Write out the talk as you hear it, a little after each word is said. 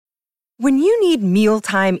When you need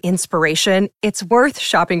mealtime inspiration, it's worth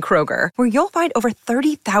shopping Kroger, where you'll find over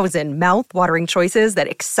 30,000 mouth-watering choices that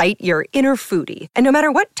excite your inner foodie. And no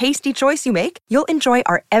matter what tasty choice you make, you'll enjoy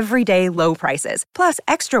our everyday low prices, plus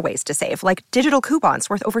extra ways to save, like digital coupons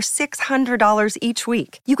worth over $600 each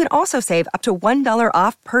week. You can also save up to $1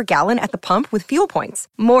 off per gallon at the pump with fuel points.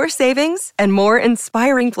 More savings and more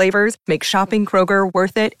inspiring flavors make shopping Kroger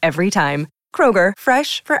worth it every time. Kroger,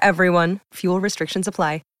 fresh for everyone. Fuel restrictions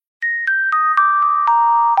apply.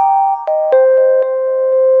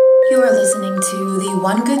 You are listening to the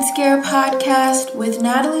One Good Scare podcast with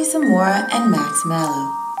Natalie Zamora and Max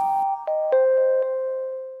Mallow.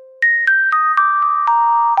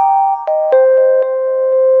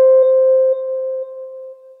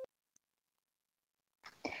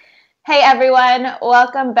 Hey everyone,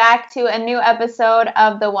 welcome back to a new episode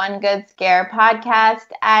of the One Good Scare podcast.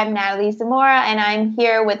 I'm Natalie Zamora and I'm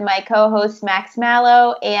here with my co-host Max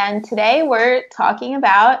Mallow, and today we're talking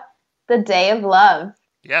about the Day of Love.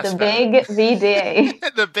 Yes, the big VD.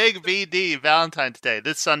 The big VD, Valentine's Day.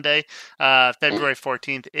 This Sunday, February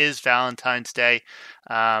 14th, is Valentine's Day.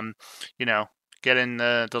 Get in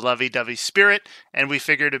the lovey-dovey spirit, and we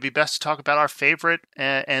figured it'd be best to talk about our favorite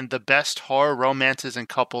and the best horror romances and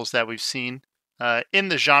couples that we've seen in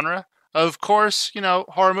the genre. Of course,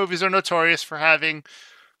 horror movies are notorious for having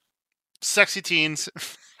sexy teens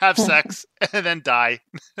have sex and then die.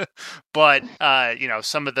 But,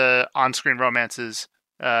 some of the on-screen romances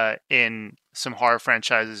in some horror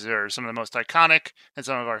franchises are some of the most iconic and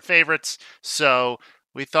some of our favorites. So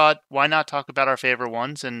we thought, why not talk about our favorite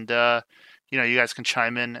ones? And, you guys can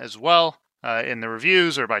chime in as well in the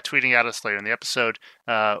reviews or by tweeting at us later in the episode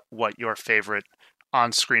what your favorite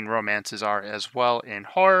on-screen romances are as well in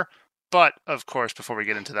horror. But, of course, before we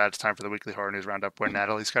get into that, it's time for the weekly horror news roundup, where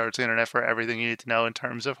Natalie scours the internet for everything you need to know in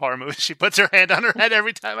terms of horror movies. She puts her hand on her head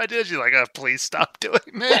every time I do it. She's like, please stop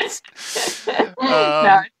doing this. No,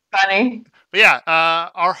 it's funny. But yeah,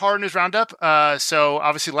 our horror news roundup. So,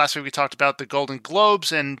 obviously, last week we talked about the Golden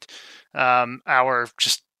Globes and our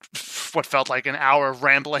just what felt like an hour of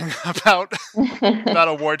rambling about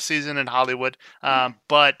award season in Hollywood.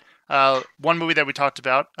 But one movie that we talked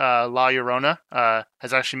about, La Llorona,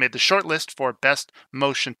 has actually made the shortlist for Best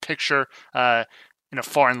Motion Picture in a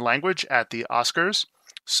foreign language at the Oscars.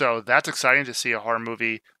 So that's exciting to see a horror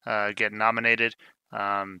movie get nominated.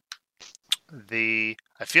 I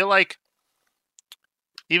feel like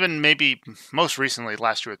even maybe most recently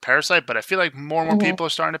last year with Parasite, but I feel like more and more people are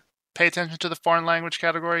starting to pay attention to the foreign language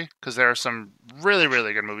category, because there are some really,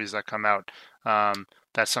 really good movies that come out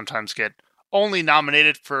that sometimes get only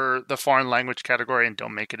nominated for the foreign language category and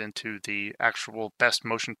don't make it into the actual Best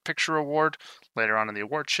Motion Picture Award later on in the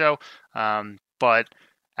award show. But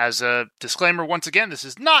as a disclaimer, once again, this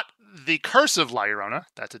is not The Curse of La Llorona.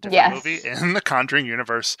 That's a different movie in the Conjuring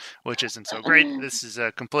universe, which isn't so great. This is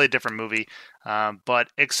a completely different movie, but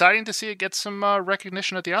exciting to see it get some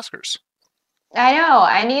recognition at the Oscars. I know.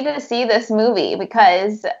 I need to see this movie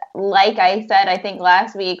because, like I said, I think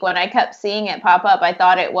last week when I kept seeing it pop up, I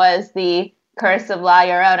thought it was The Curse of La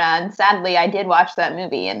Llorona, and sadly, I did watch that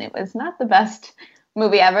movie, and it was not the best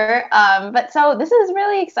movie ever. But so this is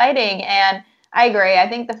really exciting, and I agree. I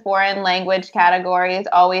think the foreign language category is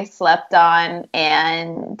always slept on,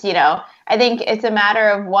 and I think it's a matter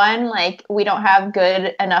of one, like we don't have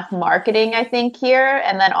good enough marketing, I think, here,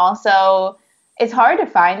 and then also it's hard to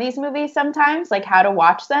find these movies sometimes, like how to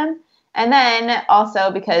watch them. And then also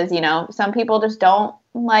because, some people just don't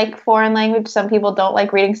like foreign language. Some people don't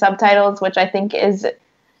like reading subtitles, which I think is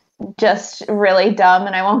just really dumb.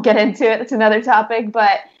 And I won't get into it. It's another topic.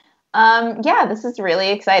 But this is really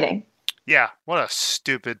exciting. Yeah, what a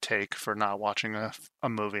stupid take for not watching a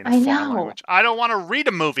movie in a foreign language. I don't want to read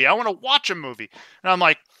a movie. I want to watch a movie. And I'm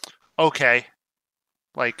like, okay,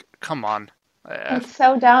 like, come on. It's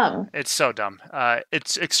so dumb. It's so dumb.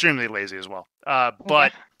 It's extremely lazy as well.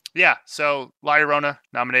 But yeah, so La Llorona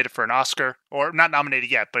nominated for an Oscar, or not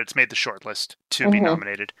nominated yet, but it's made the short list to be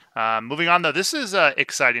nominated. Moving on, though, this is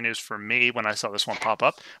exciting news for me when I saw this one pop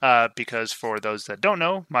up, because for those that don't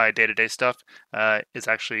know, my day-to-day stuff is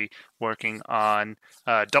actually working on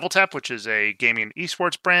Double Tap, which is a gaming and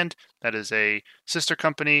esports brand that is a sister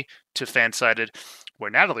company to Fansided,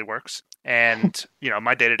 where Natalie works. And,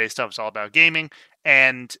 my day-to-day stuff is all about gaming.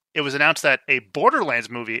 And it was announced that a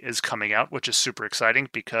Borderlands movie is coming out, which is super exciting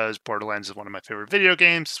because Borderlands is one of my favorite video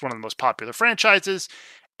games. It's one of the most popular franchises.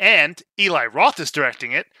 And Eli Roth is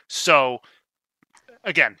directing it. So,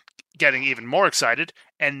 again, getting even more excited.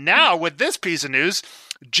 And now, with this piece of news,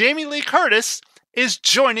 Jamie Lee Curtis is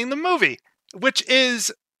joining the movie, which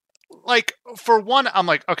is like, for one, I'm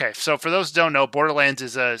like, okay, so for those who don't know, Borderlands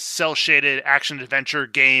is a cel-shaded action-adventure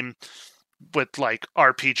game with, like,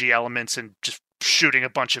 RPG elements and just shooting a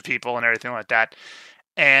bunch of people and everything like that.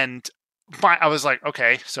 And I was like,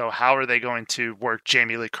 okay, so how are they going to work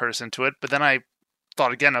Jamie Lee Curtis into it? But then I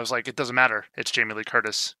thought again, I was like, it doesn't matter. It's Jamie Lee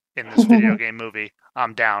Curtis in this video game movie.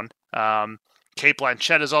 I'm down. Cate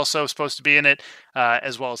Blanchett is also supposed to be in it,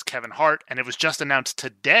 as well as Kevin Hart. And it was just announced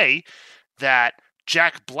today that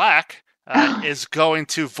Jack Black is going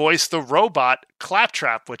to voice the robot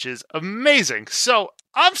Claptrap, which is amazing. So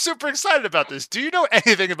I'm super excited about this. Do you know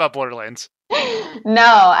anything about Borderlands? No,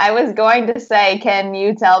 I was going to say, can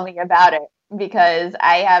you tell me about it? Because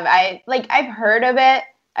I've heard of it,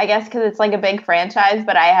 I guess, because it's like a big franchise,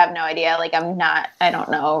 but I have no idea. Like, I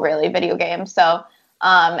don't know really video games. So,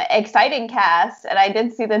 exciting cast. And I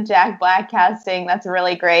did see the Jack Black casting. That's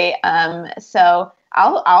really great. So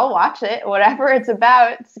I'll watch it, whatever it's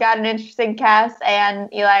about. It's got an interesting cast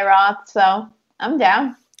and Eli Roth. So I'm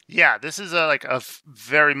down. Yeah, this is a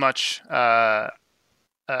very much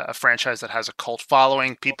a franchise that has a cult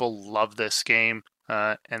following. People love this game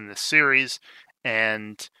and this series,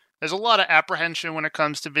 and there's a lot of apprehension when it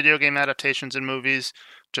comes to video game adaptations in movies,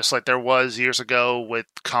 just like there was years ago with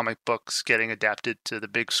comic books getting adapted to the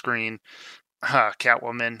big screen,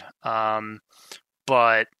 Catwoman.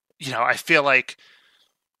 But, I feel like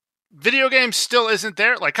video games still isn't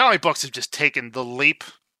there. Like, comic books have just taken the leap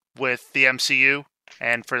with the MCU.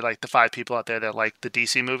 And for like the 5 people out there that like the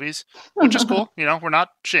DC movies, which is cool, we're not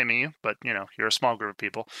shaming you, but you're a small group of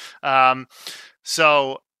people.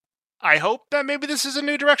 So I hope that maybe this is a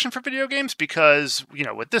new direction for video games because,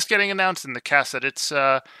 with this getting announced and the cast that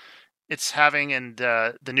it's having and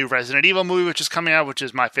the new Resident Evil movie, which is coming out, which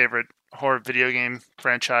is my favorite horror video game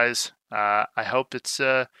franchise. I hope it's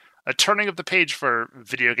a turning of the page for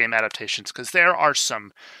video game adaptations because there are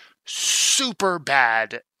some super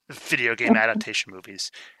bad video game adaptation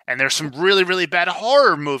movies, and there's some really, really bad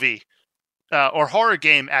horror movie or horror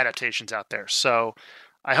game adaptations out there. So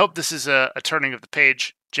I hope this is a turning of the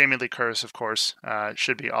page. Jamie Lee Curtis, of course,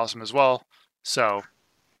 should be awesome as well. So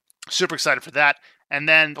super excited for that. And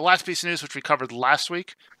then the last piece of news, which we covered last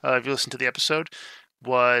week, if you listened to the episode,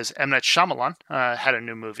 was M. Night Shyamalan had a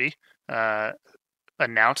new movie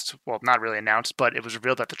announced. Well, not really announced, but it was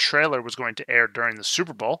revealed that the trailer was going to air during the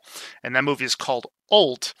Super Bowl, and that movie is called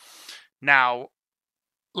Old. Now,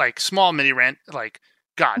 like, small mini rant, like,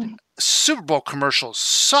 God, Super Bowl commercials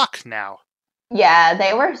suck now. Yeah,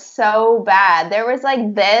 they were so bad. There was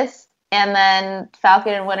like this and then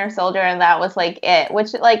Falcon and Winter Soldier, and that was like it.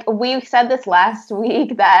 Which, like, we said this last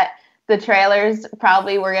week that the trailers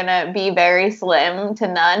probably were going to be very slim to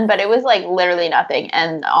none, but it was like literally nothing.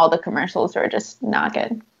 And all the commercials were just not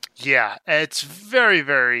good. Yeah, it's very,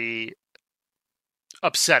 very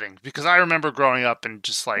upsetting because I remember growing up and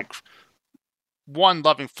just like, one,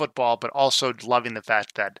 loving football, but also loving the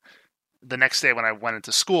fact that the next day when I went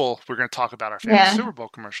into school, we're going to talk about our favorite Super Bowl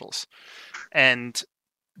commercials. And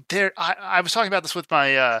I was talking about this with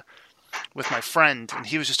my friend, and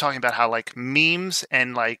he was just talking about how like memes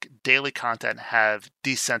and like daily content have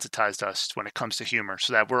desensitized us when it comes to humor,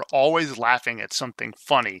 so that we're always laughing at something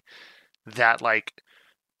funny that like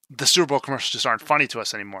the Super Bowl commercials just aren't funny to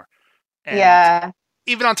us anymore. And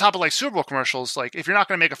even on top of like Super Bowl commercials, like if you're not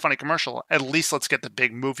going to make a funny commercial, at least let's get the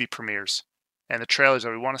big movie premieres and the trailers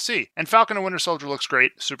that we want to see. And Falcon and Winter Soldier looks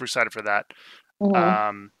great. Super excited for that.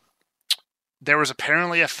 Mm-hmm. There was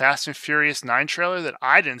apparently a Fast and Furious 9 trailer that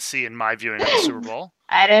I didn't see in my viewing of the Super Bowl.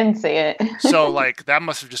 I didn't see it. So, like, that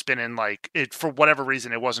must have just been in, like, it for whatever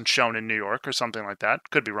reason, it wasn't shown in New York or something like that.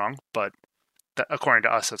 Could be wrong, but according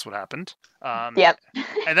to us, that's what happened. Yep.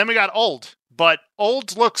 And then we got Old. But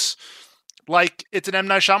Old looks like it's an M.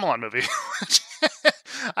 Night Shyamalan movie.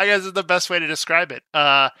 I guess is the best way to describe it.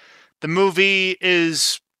 The movie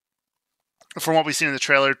is, from what we've seen in the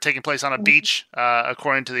trailer, taking place on a beach.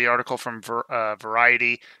 According to the article from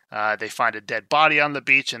Variety, they find a dead body on the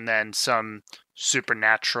beach, and then some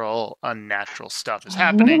supernatural, unnatural stuff is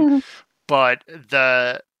happening. But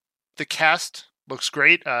the cast looks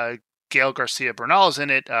great. Gail Garcia Bernal is in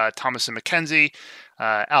it. Thomasin McKenzie,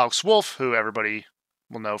 Alex Wolff, who everybody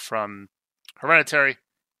will know from Hereditary,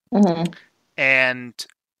 and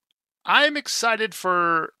I'm excited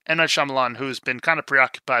for M. Night Shyamalan, who's been kind of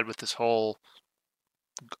preoccupied with this whole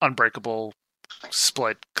Unbreakable,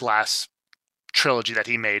 Split, Glass trilogy that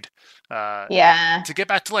he made. To get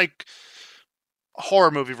back to like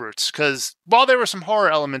horror movie roots, because while there were some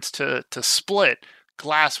horror elements to Split,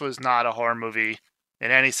 Glass was not a horror movie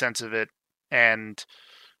in any sense of it, and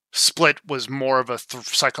Split was more of a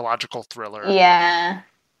psychological thriller. Yeah.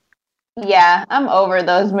 Yeah, I'm over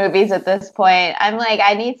those movies at this point. I'm like,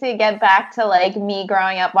 I need to get back to like me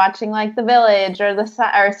growing up watching like The Village or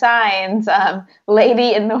or Signs,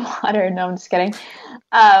 Lady in the Water. No, I'm just kidding.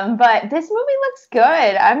 But this movie looks good.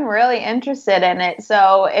 I'm really interested in it.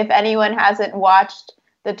 So if anyone hasn't watched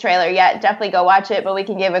the trailer yet, definitely go watch it. But we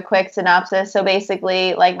can give a quick synopsis. So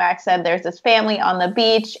basically, like Max said, there's this family on the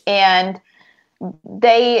beach, and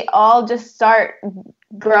they all just start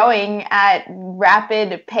growing at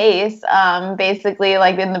rapid pace. Basically,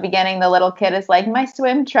 like in the beginning, the little kid is like, my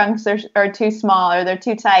swim trunks are too small or they're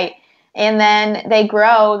too tight. And then they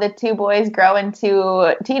grow, the two boys grow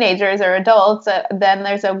into teenagers or adults. Then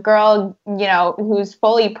there's a girl, who's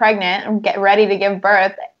fully pregnant and get ready to give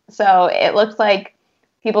birth. So it looks like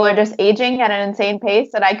people are just aging at an insane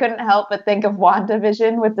pace. And I couldn't help but think of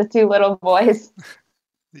WandaVision with the two little boys.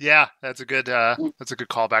 Yeah, that's a good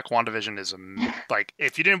callback. WandaVision is like,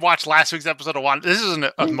 if you didn't watch last week's episode of Wanda, this isn't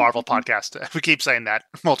a Marvel podcast. We keep saying that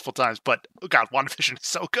multiple times, but God, WandaVision is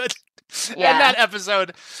so good. Yeah. And that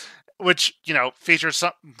episode, which features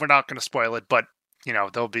some, we're not going to spoil it, but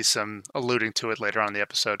there'll be some alluding to it later on in the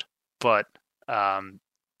episode. But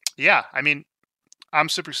yeah, I mean, I'm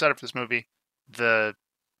super excited for this movie. I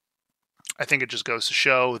think it just goes to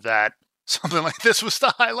show that something like this was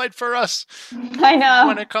the highlight for us. I know.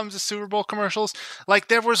 When it comes to Super Bowl commercials. Like,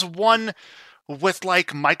 there was one with,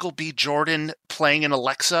 like, Michael B. Jordan playing an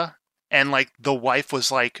Alexa, and, like, the wife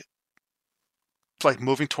was, like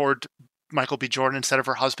moving toward Michael B. Jordan instead of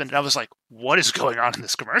her husband. And I was like, what is going on in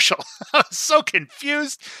this commercial? I was so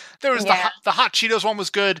confused. There was the Hot Cheetos one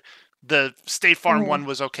was good. The State Farm one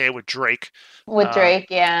was okay with Drake. Drake,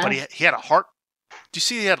 yeah. But he had a heart. Do you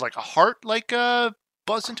see he had, like, a heart, like,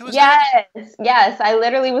 buzzed into his head? Yes. I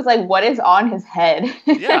literally was like, what is on his head?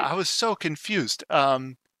 Yeah, I was so confused. We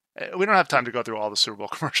don't have time to go through all the Super Bowl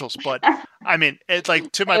commercials, but I mean, it's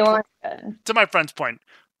like, to my friend's point,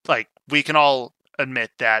 like, we can all admit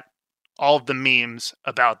that all of the memes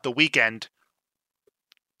about The Weeknd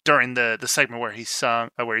during the segment where he sang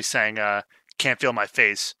 "Can't Feel My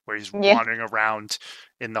Face," where he's wandering around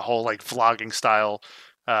in the whole like vlogging style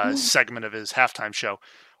segment of his halftime show.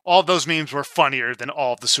 All of those memes were funnier than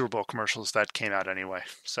all of the Super Bowl commercials that came out anyway.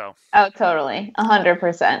 So. Oh, totally.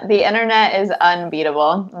 100%. The internet is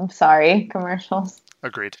unbeatable. I'm sorry, commercials.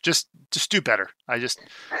 Agreed. Just do better.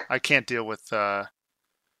 I can't deal with, it's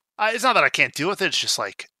not that I can't deal with it. It's just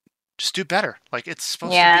like, just do better. Like, it's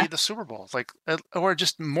supposed to be the Super Bowl. Like, or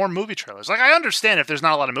just more movie trailers. Like, I understand if there's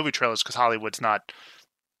not a lot of movie trailers because Hollywood's not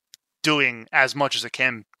doing as much as it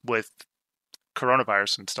can with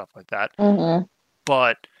coronavirus and stuff like that. Mm-hmm.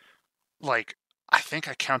 But, like, I think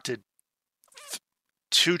I counted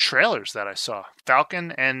 2 trailers that I saw.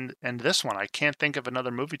 Falcon and this one. I can't think of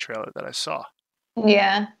another movie trailer that I saw.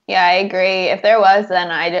 Yeah, I agree. If there was,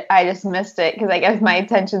 then I just missed it because I guess my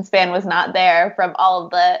attention span was not there from all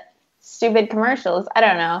of the stupid commercials. I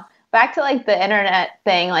don't know. Back to, like, the internet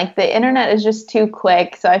thing. Like, the internet is just too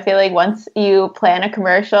quick. So I feel like once you plan a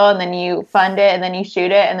commercial and then you fund it and then you shoot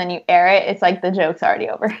it and then you air it, it's like the joke's already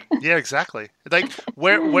over. Yeah, exactly. Like,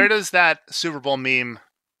 where does that Super Bowl meme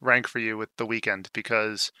rank for you with The Weeknd?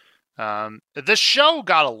 Because this show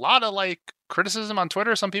got a lot of, like, criticism on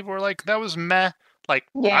Twitter. Some people were like, that was meh. Like,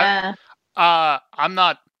 yeah. I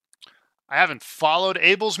haven't followed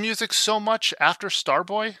Abel's music so much after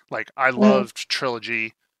Starboy. Like, I loved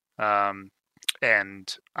Trilogy. And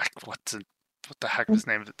what the heck is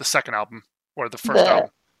the name of it? The second album or the first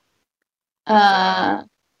album?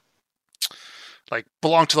 Like,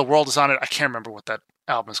 Belong to the World is on it. I can't remember what that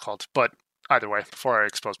album is called, but either way, before I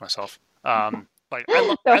expose myself, like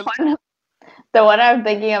the one I'm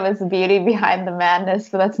thinking of is Beauty Behind the Madness,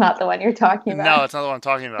 but that's not the one you're talking about. No, it's not the one I'm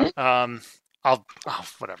talking about.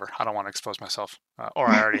 Whatever. I don't want to expose myself, or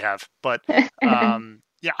I already have, but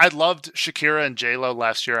yeah, I loved Shakira and J-Lo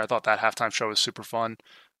last year. I thought that halftime show was super fun.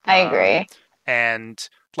 I agree. And,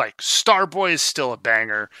 like, Starboy is still a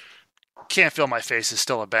banger. Can't Feel My Face is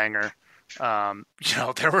still a banger.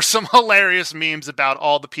 There were some hilarious memes about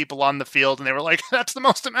all the people on the field, and they were like, that's the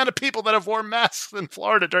most amount of people that have worn masks in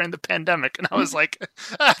Florida during the pandemic. And I was like,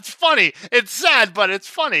 that's funny. It's sad, but it's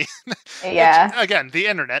funny. Yeah. Again, the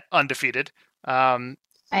internet, undefeated. I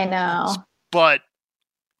know. But,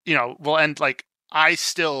 we'll end, like, I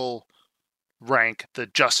still rank the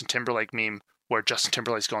Justin Timberlake meme where Justin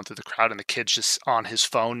Timberlake's going through the crowd and the kid's just on his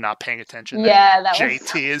phone, not paying attention. Yeah, that JT was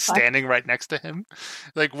so is standing right next to him.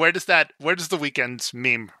 Like, where does the Weeknd's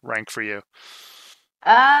meme rank for you?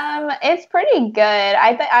 It's pretty good.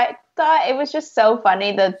 I thought thought it was just so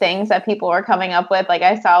funny, the things that people were coming up with. Like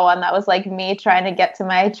I saw one that was like me trying to get to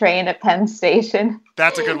my train at Penn Station.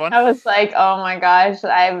 That's a good one. I was like, oh my gosh,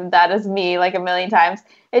 that is me like a million times.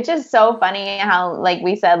 It's just so funny how, like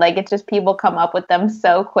we said, like it's just people come up with them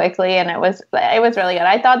so quickly, and it was really good.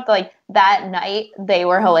 I thought like that night they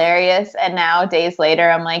were hilarious, and now days later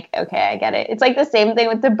I'm like, okay, I get it. It's like the same thing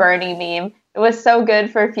with the Bernie meme. It was so good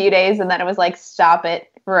for a few days, and then it was like, stop it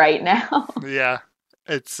right now. Yeah,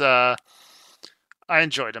 it's I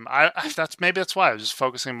enjoyed them. That's why I was just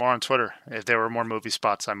focusing more on Twitter. If there were more movie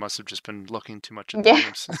spots, I must have just been looking too much at the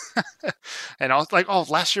memes. And I was like, oh,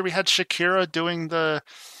 last year we had Shakira doing the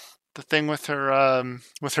thing with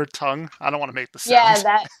her tongue. I don't want to make the sound.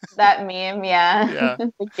 Yeah, that meme. Yeah, yeah,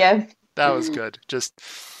 the gift. That was good. Just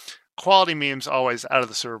quality memes always out of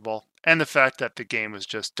the Super Bowl, and the fact that the game was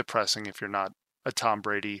just depressing if you're not a Tom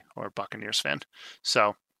Brady or Buccaneers fan.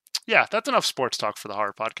 So. Yeah, that's enough sports talk for the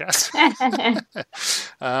horror podcast.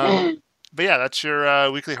 But yeah, that's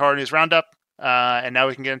your weekly horror news roundup. And now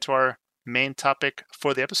we can get into our main topic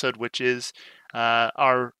for the episode, which is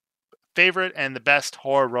our favorite and the best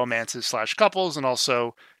horror romances / couples, and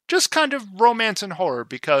also just kind of romance and horror,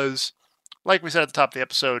 because like we said at the top of the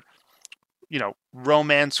episode, you know,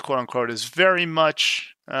 romance, quote unquote, is very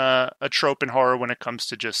much a trope in horror when it comes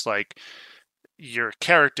to just like your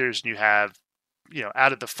characters, and you have, you know,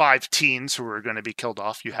 out of the 5 teens who are going to be killed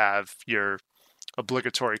off, you have your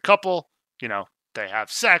obligatory couple. You know, they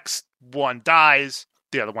have sex, one dies,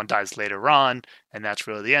 the other one dies later on, and that's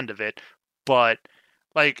really the end of it. But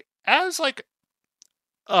like, as like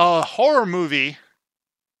a horror movie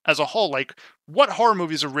as a whole, like, what horror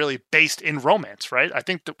movies are really based in romance, right? I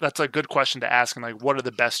think that's a good question to ask, and like, what are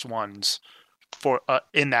the best ones for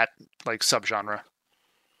in that like subgenre?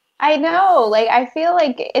 I know, like, I feel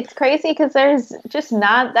like it's crazy because there's just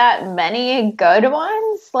not that many good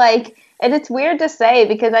ones. Like, and it's weird to say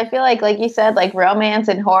because I feel like you said, like, romance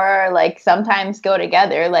and horror, like, sometimes go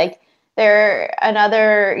together. Like,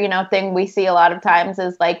 another, you know, thing we see a lot of times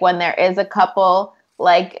is, like, when there is a couple,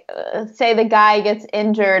 like, say the guy gets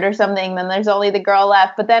injured or something, then there's only the girl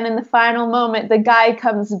left. But then in the final moment, the guy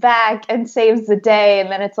comes back and saves the day.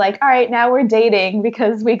 And then it's like, all right, now we're dating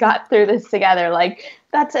because we got through this together. Like,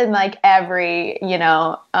 that's in like every, you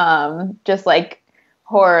know, just like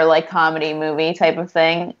horror, like comedy movie type of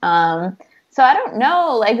thing. So I don't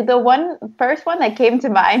know, like the first one that came to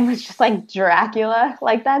mind was just like Dracula.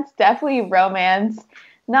 Like that's definitely romance,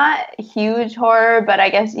 not huge horror, but I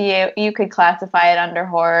guess you could classify it under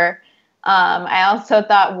horror. I also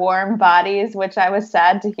thought Warm Bodies, which I was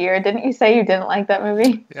sad to hear. Didn't you say you didn't like that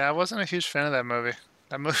movie? Yeah, I wasn't a huge fan of that movie.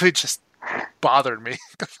 That movie just bothered me.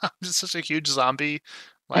 I'm just such a huge zombie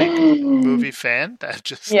like movie fan that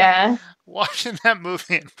just watching that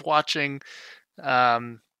movie and watching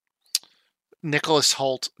Nicholas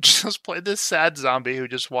Hoult just play this sad zombie who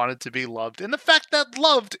just wanted to be loved, and the fact that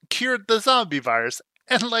loved cured the zombie virus,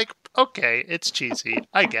 and like, okay, it's cheesy,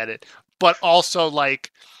 I get it, but also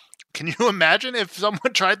like, can you imagine if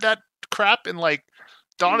someone tried that crap in like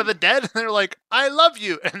Dawn of the Dead and they're like, I love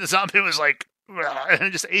you, and the zombie was like, and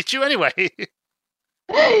it just ate you anyway.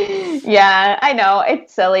 Yeah, I know,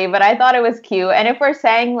 it's silly, but I thought it was cute. And if we're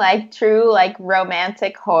saying like true like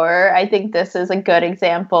romantic horror, I think this is a good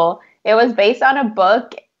example. It was based on a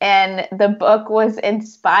book, and the book was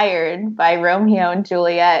inspired by Romeo and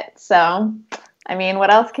Juliet. So, I mean, what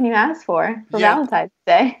else can you ask for Valentine's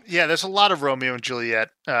Day? Yeah, there's a lot of Romeo and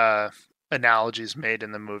Juliet analogies made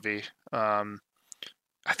in the movie.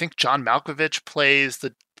 I think John Malkovich plays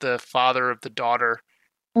the father of the daughter,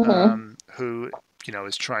 who, you know,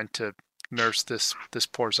 is trying to nurse this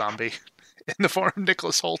poor zombie in the form of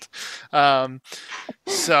Nicholas Hoult.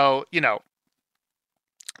 So, you know,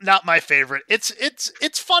 not my favorite.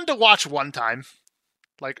 It's fun to watch one time.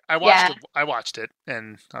 Like I watched it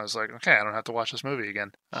and I was like, okay, I don't have to watch this movie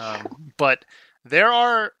again. But there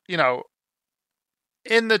are, you know,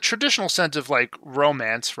 in the traditional sense of like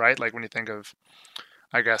romance, right? Like when you think of,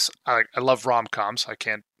 I guess I love rom-coms. I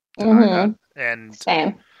can't deny that. And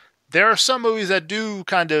same. There are some movies that do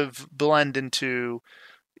kind of blend into,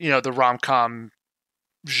 you know, the rom-com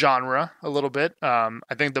genre a little bit. I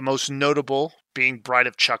think the most notable being Bride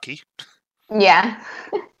of Chucky. Yeah.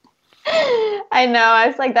 I know. I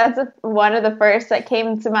was like, that's one of the first that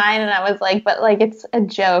came to mind, and I was like, but like, it's a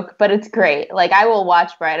joke, but it's great. Like, I will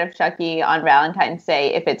watch Bride of Chucky on Valentine's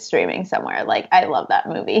Day if it's streaming somewhere. Like, I love that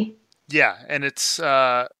movie. Yeah, and it's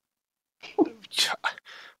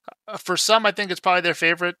for some, I think it's probably their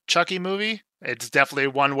favorite Chucky movie. It's definitely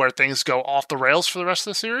one where things go off the rails for the rest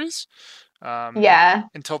of the series.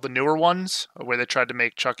 Until the newer ones, where they tried to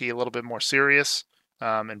make Chucky a little bit more serious.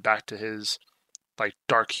 and back to his like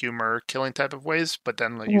dark humor killing type of ways. But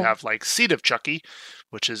then like, you have like Seed of Chucky,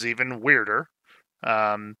 which is even weirder.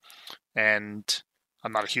 And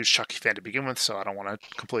I'm not a huge Chucky fan to begin with, so I don't want to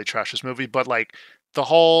completely trash this movie. But like the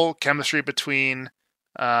whole chemistry between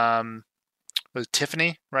was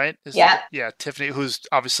Tiffany, right? Yeah, Tiffany, who's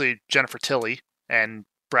obviously Jennifer Tilly, and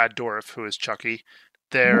Brad Dourif, who is Chucky.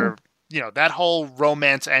 They're that whole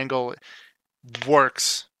romance angle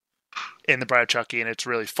works in the Bride of Chucky, and it's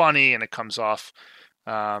really funny, and it comes off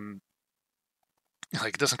like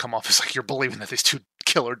it doesn't come off as like you're believing that these two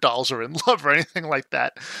killer dolls are in love or anything like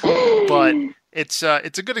that. But it's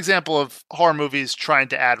a good example of horror movies trying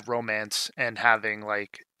to add romance and having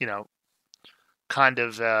like kind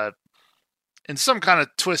of in some kind of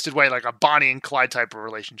twisted way like a Bonnie and Clyde type of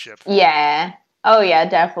relationship. Yeah. Oh yeah,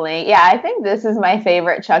 definitely. Yeah, I think this is my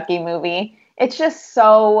favorite Chucky movie. It's just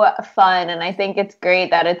so fun, and I think it's great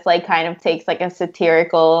that it's like kind of takes like a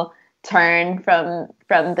satirical turn from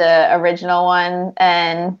the original one,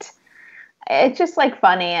 and it's just like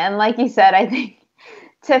funny. And like you said, I think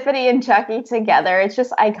Tiffany and Chucky together, it's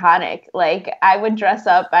just iconic. Like I would dress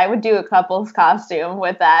up, I would do a couple's costume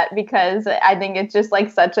with that because I think it's just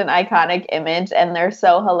like such an iconic image, and they're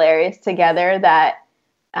so hilarious together that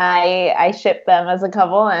I ship them as a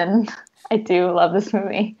couple, and I do love this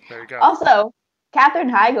movie. There you go. Also, Katherine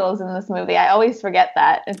Heigl's in this movie. I always forget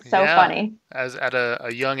that. It's so funny. As at a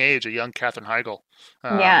young age, a young Katherine Heigl.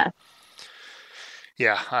 Yeah.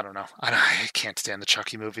 Yeah, I don't know. I can't stand the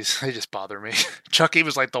Chucky movies. They just bother me. Chucky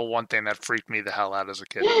was like the one thing that freaked me the hell out as a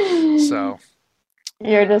kid. So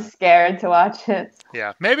you're just scared to watch it.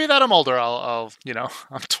 Yeah, maybe that I'm older. I'll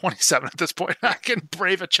I'm 27 at this point. I can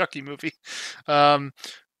brave a Chucky movie.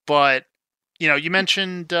 But you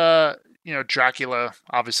mentioned Dracula.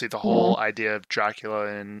 Obviously, the whole idea of Dracula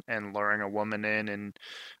and luring a woman in and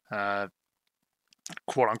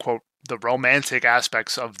quote unquote the romantic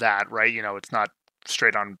aspects of that, right? It's not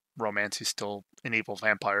straight on romance. He's still an evil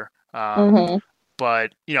vampire.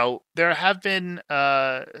 But there have been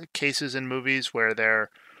cases in movies where they're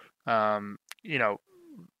a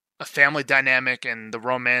family dynamic and the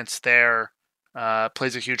romance there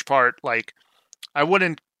plays a huge part. Like I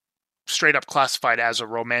wouldn't straight up classify it as a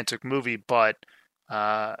romantic movie, but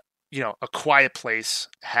A Quiet Place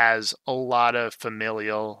has a lot of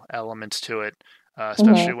familial elements to it,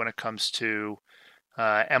 especially when it comes to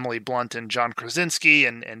Emily Blunt and John Krasinski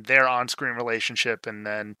and their on-screen relationship, and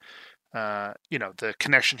then the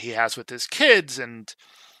connection he has with his kids and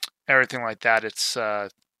everything like that. It's a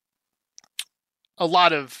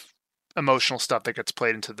lot of emotional stuff that gets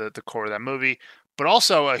played into the core of that movie, but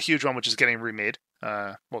also a huge one which is getting remade.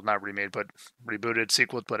 Well, not remade, but rebooted,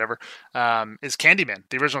 sequeled, whatever, is Candyman.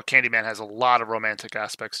 The original Candyman has a lot of romantic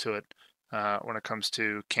aspects to it when it comes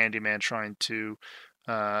to Candyman trying to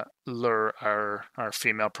lure our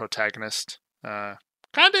female protagonist, kind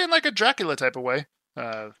of in like a Dracula type of way.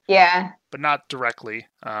 But not directly.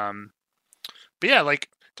 But yeah, like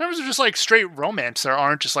in terms of just like straight romance, there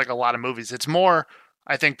aren't just like a lot of movies. It's more,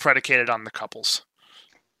 I think, predicated on the couples.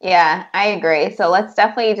 Yeah, I agree. So let's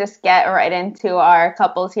definitely just get right into our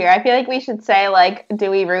couples here. I feel like we should say, like, do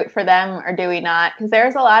we root for them or do we not? Because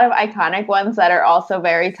there's a lot of iconic ones that are also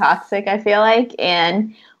very toxic, I feel like.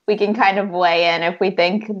 And we can kind of weigh in if we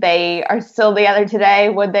think they are still together today.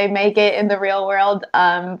 Would they make it in the real world?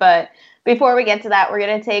 But before we get to that, we're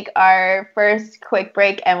going to take our first quick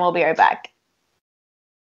break and we'll be right back.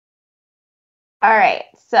 All right.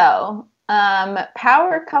 So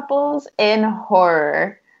power couples in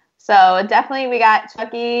horror. So definitely we got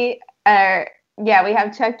Chucky, we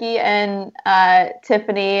have Chucky and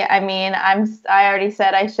Tiffany. I mean, I already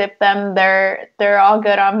said I ship them. They're all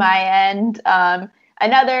good on my end.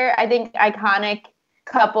 Another, I think, iconic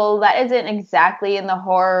couple that isn't exactly in the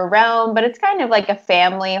horror realm, but it's kind of like a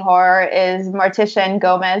family horror is Morticia and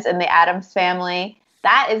Gomez in the Addams Family.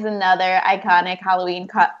 That is another iconic Halloween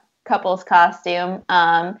couple's costume.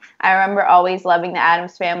 I remember always loving the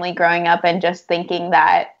Addams Family growing up and just thinking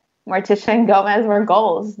that Morticia and Gomez were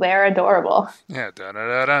goals. They're adorable. Yeah,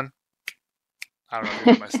 dun-dun-dun-dun. I don't know if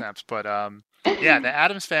you get my snaps, but yeah, the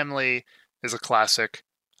Addams Family is a classic.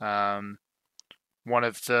 One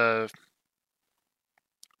of the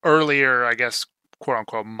earlier, I guess, quote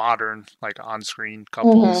unquote, modern, like on-screen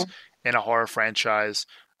couples in a horror franchise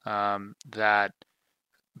that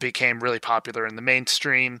became really popular in the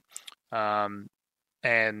mainstream. And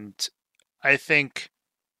I think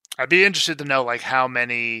I'd be interested to know like how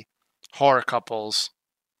many horror couples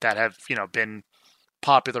that have, been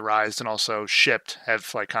popularized and also shipped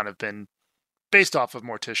have like kind of been based off of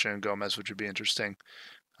Morticia and Gomez, which would be interesting.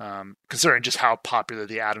 Considering just how popular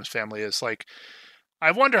the Addams Family is. Like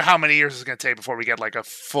I wonder how many years it's going to take before we get like a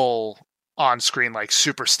full on-screen, like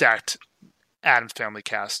super stacked Addams Family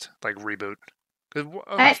cast, like reboot.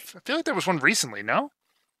 I feel like there was one recently, no?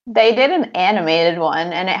 They did an animated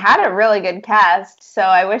one, and it had a really good cast. So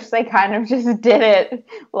I wish they kind of just did it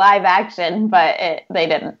live action, but they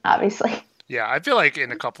didn't, obviously. Yeah, I feel like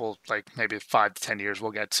in a couple, like maybe 5 to 10 years,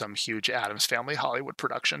 we'll get some huge Addams Family Hollywood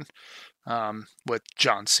production with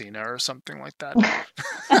John Cena or something like that.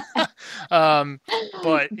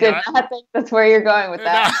 But did not think that's where you're going with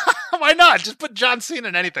that. Why not? Just put John Cena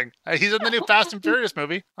in anything. He's in the new Fast and Furious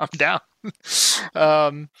movie. I'm down.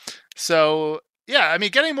 So yeah, I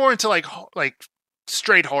mean, getting more into like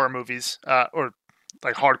straight horror movies, or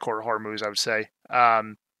like hardcore horror movies, I would say.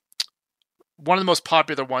 One of the most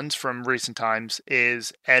popular ones from recent times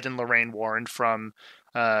is Ed and Lorraine Warren from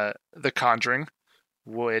The Conjuring,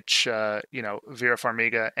 which Vera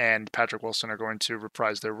Farmiga and Patrick Wilson are going to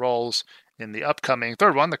reprise their roles in the upcoming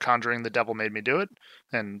third one, The Conjuring: The Devil Made Me Do It,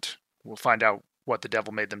 and we'll find out what the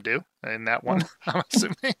devil made them do in that one, I'm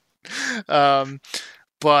assuming.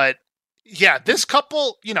 But yeah, this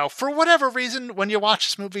couple, for whatever reason, when you watch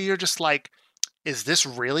this movie, you're just like, is this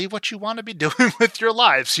really what you want to be doing with your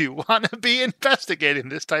lives? You want to be investigating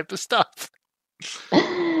this type of stuff.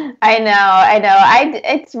 I know.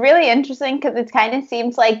 It's really interesting because it kind of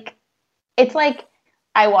seems like it's like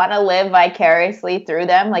I want to live vicariously through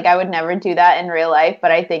them. Like I would never do that in real life,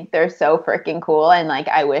 but I think they're so freaking cool, and like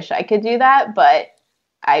I wish I could do that, but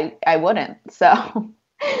I wouldn't. So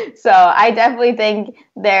I definitely think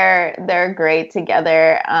they're great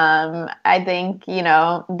together. I think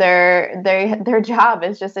their job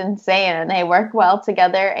is just insane, and they work well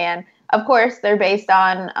together. And of course, they're based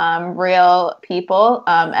on real people.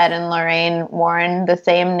 Ed and Lorraine Warren, the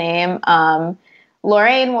same name.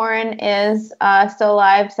 Lorraine Warren is still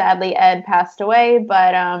alive. Sadly, Ed passed away.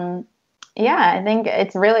 But yeah, I think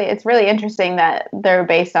it's really interesting that they're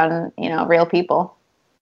based on real people.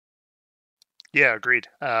 Yeah, agreed.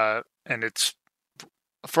 And it's,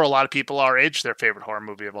 for a lot of people our age, their favorite horror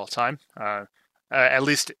movie of all time. At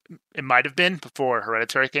least it might have been before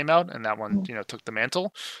Hereditary came out, and that one, took the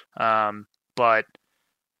mantle. But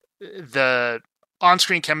the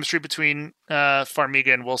on-screen chemistry between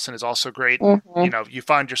Farmiga and Wilson is also great. Mm-hmm. You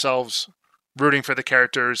find yourselves rooting for the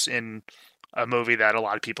characters in a movie that a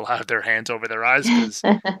lot of people have their hands over their eyes because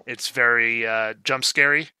it's very jump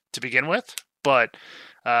scary to begin with. But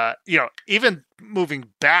even moving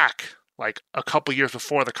back like a couple years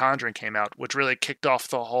before The Conjuring came out, which really kicked off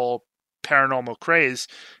the whole paranormal craze,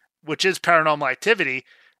 which is Paranormal Activity.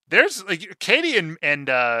 There's like Katie and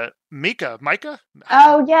Micah.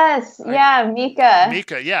 Oh yes, yeah,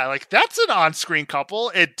 Micah, yeah, like that's an on-screen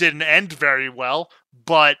couple. It didn't end very well,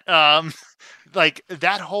 but like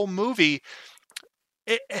that whole movie,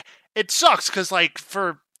 it sucks because like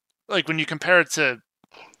for like when you compare it to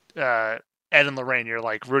Ed and Lorraine, you're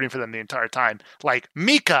like rooting for them the entire time. Like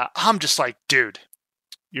Micah, I'm just like, dude,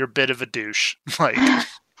 you're a bit of a douche.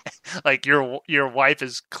 Like your wife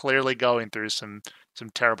is clearly going through some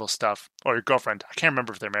terrible stuff, or your girlfriend. I can't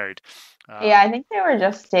remember if they're married. Yeah, I think they were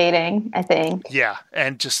just dating. I think. Yeah,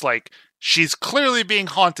 and just like she's clearly being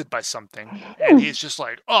haunted by something, and he's just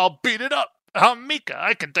like, "Oh, I'll beat it up. I'm Micah.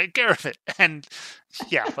 I can take care of it." And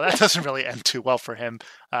yeah, well, that doesn't really end too well for him.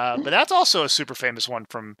 But that's also a super famous one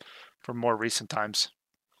from more recent times.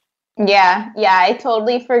 Yeah, I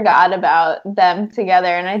totally forgot about them together,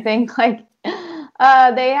 and I think like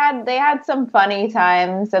they had some funny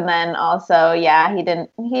times, and then also he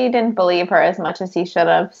didn't believe her as much as he should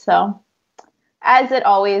have. So as it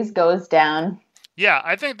always goes down. Yeah,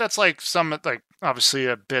 I think that's like some like obviously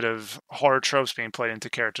a bit of horror tropes being played into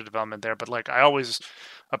character development there, but like I always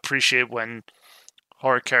appreciate when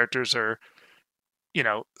horror characters are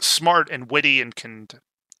smart and witty and can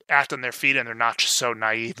act on their feet, and they're not just so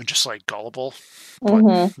naive and just like gullible.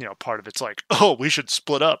 But part of it's like, oh, we should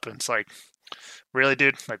split up, and it's like, really,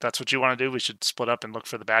 dude? Like that's what you want to do? We should split up and look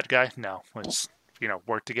for the bad guy? No, let's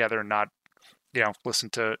work together and not let's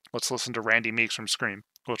listen to Randy Meeks from Scream,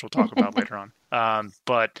 which we'll talk about later on.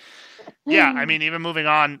 But yeah, I mean, even moving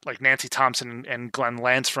on, like Nancy Thompson and Glenn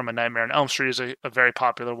Lance from A Nightmare on Elm Street is a very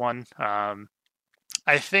popular one.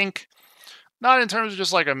 I think not in terms of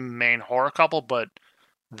just like a main horror couple, but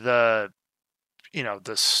the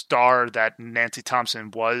star that Nancy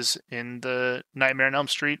Thompson was in the Nightmare on Elm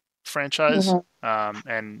Street franchise,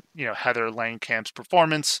 and Heather Langenkamp's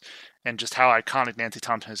performance and just how iconic Nancy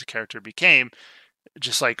Thompson as a character became,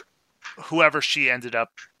 just like whoever she ended up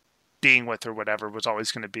being with or whatever was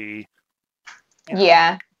always going to be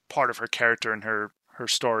part of her character and her her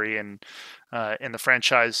story in the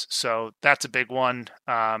franchise. So that's a big one.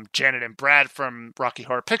 Janet and Brad from Rocky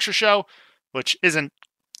Horror Picture Show, which isn't,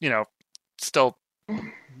 still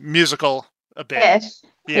musical a bit. Ish.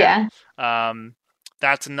 Yeah.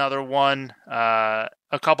 That's another one. A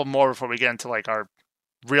couple more before we get into like our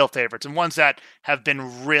real favorites and ones that have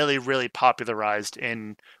been really, really popularized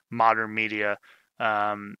in modern media.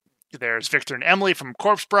 There's Victor and Emily from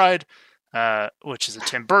Corpse Bride, which is a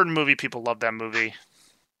Tim Burton movie. People love that movie.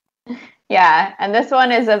 Yeah, and this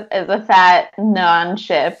one is a fat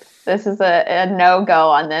non-ship. This is a no-go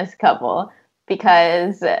on this couple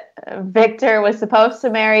because Victor was supposed to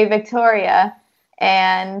marry Victoria,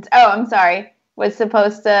 and was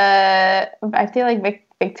supposed to. I feel like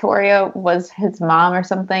Victoria was his mom or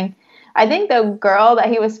something. I think the girl that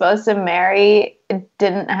he was supposed to marry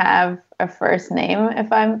didn't have a first name.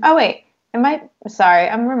 I'm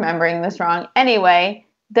remembering this wrong. Anyway,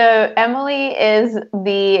 the Emily is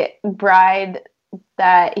the bride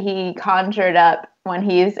that he conjured up when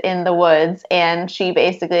he's in the woods, and she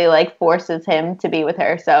basically like forces him to be with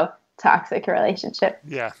her. So toxic relationship.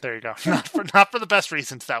 Yeah, there you go. Not for the best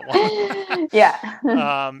reasons, that one. Yeah.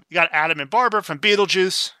 You got Adam and Barbara from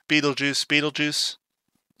Beetlejuice. Beetlejuice.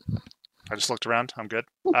 I just looked around. I'm good.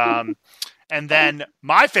 And then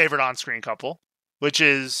my favorite on-screen couple, which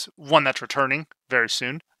is one that's returning very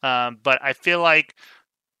soon. But I feel like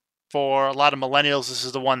for a lot of millennials, this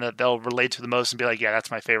is the one that they'll relate to the most and be like, yeah, that's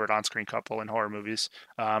my favorite on-screen couple in horror movies,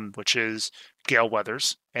 which is Gale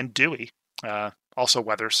Weathers and Dewey, also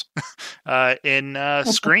Weathers, in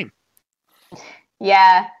Scream.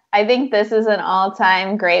 Yeah, I think this is an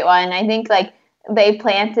all-time great one. I think like they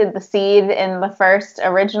planted the seed in the first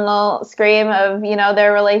original Scream of,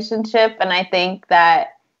 their relationship. And I think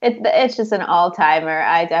that it's just an all-timer.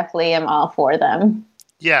 I definitely am all for them.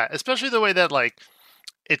 Yeah, especially the way that like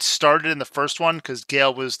it started in the first one, because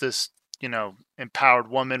Gale was this, empowered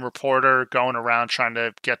woman reporter going around trying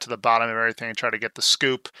to get to the bottom of everything and try to get the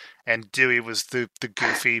scoop. And Dewey was the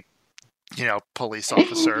goofy, police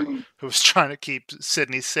officer who was trying to keep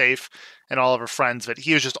Sydney safe and all of her friends, but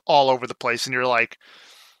he was just all over the place. And you're like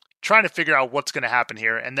trying to figure out what's going to happen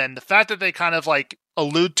here. And then the fact that they kind of like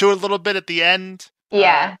allude to it a little bit at the end.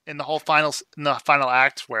 Yeah. In the final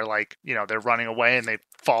act where like, they're running away and they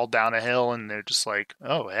fall down a hill and they're just like,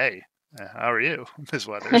 oh, hey, how are you, Ms.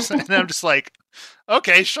 Weathers? And I'm just like,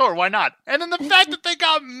 okay, sure, why not? And then the fact that they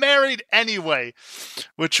got married anyway,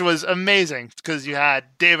 which was amazing because you had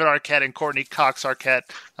David Arquette and Courtney Cox Arquette.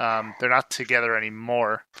 They're not together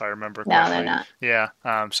anymore, if I remember correctly. No, they're not.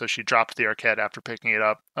 Yeah. So she dropped the Arquette after picking it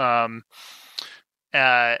up.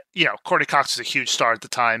 Courtney Cox was a huge star at the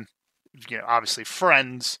time. Obviously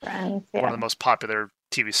Friends, yeah. One of the most popular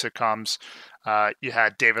TV sitcoms. You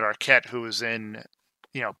had David Arquette, who was in,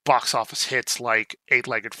 box office hits like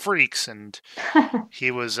Eight-Legged Freaks, and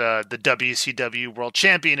he was the WCW world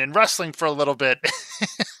champion in wrestling for a little bit.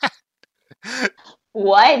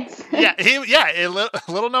 What? A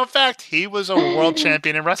little known fact, he was a world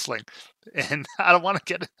champion in wrestling. And I don't want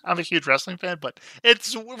to I'm a huge wrestling fan, but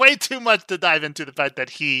it's way too much to dive into the fact that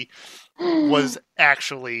he was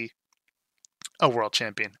actually a world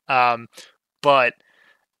champion. But,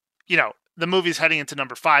 the movie's heading into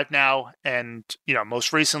number 5 now. And,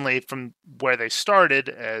 most recently from where they started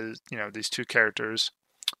as, these two characters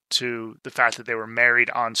to the fact that they were married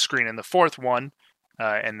on screen in the fourth one.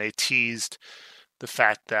 And they teased the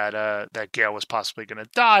fact that, that Gale was possibly going to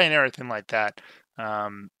die and everything like that,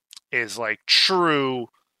 is like true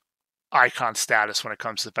icon status when it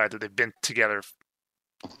comes to the fact that they've been together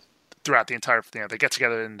throughout the entire, they get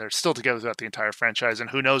together and they're still together throughout the entire franchise. And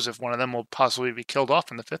who knows if one of them will possibly be killed off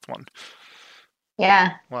in the 5th one.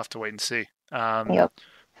 Yeah. We'll have to wait and see. Yep.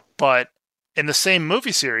 But in the same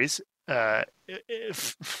movie series,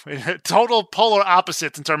 total polar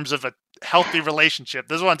opposites in terms of a healthy relationship.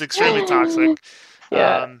 This one's extremely toxic.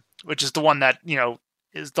 Yeah. Which is the one that,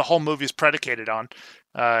 is the whole movie is predicated on,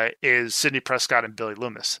 is Sidney Prescott and Billy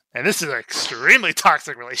Loomis. And this is an extremely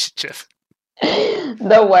toxic relationship.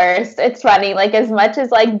 The worst. It's funny, like as much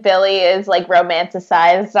as like Billy is like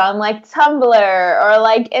romanticized on like Tumblr or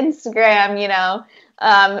like Instagram,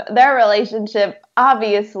 their relationship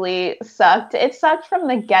obviously sucked. It sucked from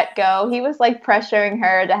the get-go. He was like pressuring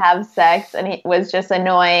her to have sex and it was just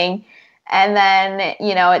annoying. And then,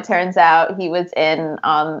 it turns out he was in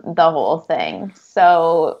on the whole thing.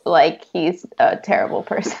 So like he's a terrible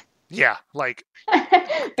person. Yeah, like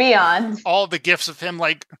beyond. All the gifs of him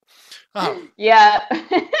like, oh, yeah.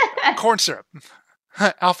 corn syrup.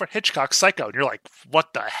 Alfred Hitchcock Psycho. And you're like,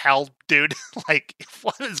 what the hell, dude? Like,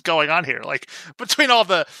 what is going on here? Like, between all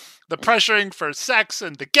the pressuring for sex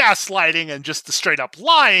and the gaslighting and just the straight up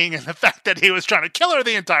lying and the fact that he was trying to kill her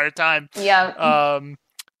the entire time. Yeah.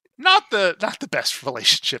 Not the best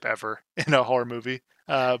relationship ever in a horror movie.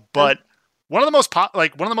 But one of the most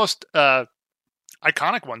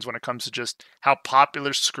iconic ones when it comes to just how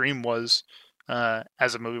popular Scream was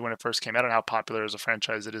as a movie when it first came out and how popular as a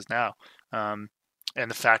franchise it is now. And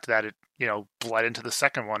the fact that it, bled into the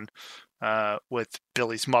second one with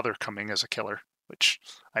Billy's mother coming as a killer, which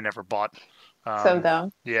I never bought. So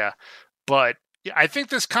dumb. Yeah. But yeah, I think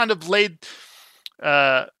this kind of laid,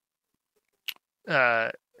 I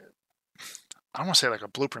don't want to say like a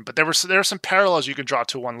blueprint, but there are some parallels you can draw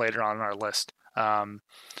to one later on in our list. I'm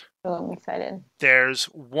excited. There's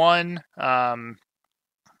one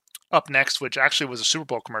up next, which actually was a Super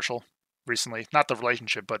Bowl commercial recently. Not the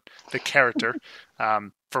relationship, but the character.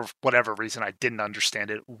 For whatever reason, I didn't understand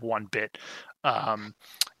it one bit.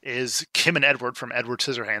 Is Kim and Edward from Edward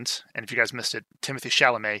Scissorhands. And if you guys missed it, Timothée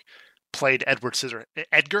Chalamet played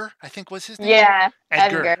Edgar, I think was his name. Yeah,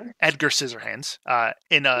 Edgar Scissorhands.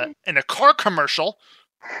 In a car commercial,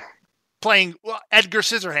 playing Edgar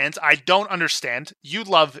Scissorhands. I don't understand. You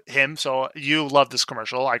love him, so you love this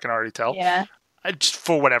commercial. I can already tell. Yeah. Just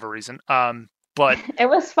for whatever reason. But it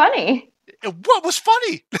was funny. What was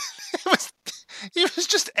funny? He was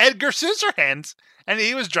just Edgar Scissorhands, and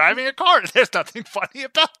he was driving a car. There's nothing funny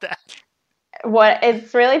about that.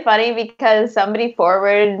 It's really funny because somebody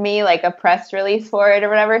forwarded me like a press release for it or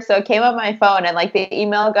whatever, so it came up my phone and like the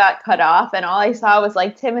email got cut off, and all I saw was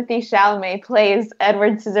like Timothée Chalamet plays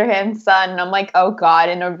Edward Scissorhands' son, and I'm like, oh god,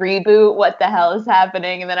 in a reboot, what the hell is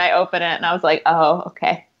happening? And then I open it and I was like, oh,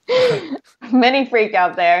 okay. Mini freak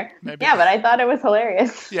out there. Maybe. Yeah, but I thought it was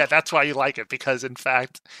hilarious. Yeah, that's why you like it, because in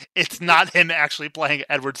fact it's not him actually playing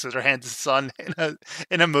Edward Scissorhands' son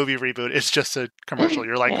in a movie reboot. It's just a commercial.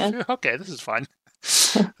 You're like, yeah. Okay, this is fine.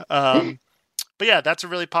 But yeah, that's a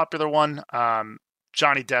really popular one.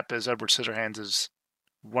 Johnny Depp as Edward Scissorhands is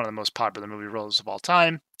one of the most popular movie roles of all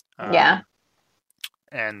time. Yeah.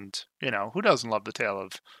 And who doesn't love the tale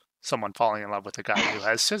of someone falling in love with a guy who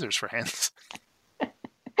has scissors for hands?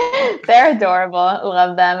 They're adorable.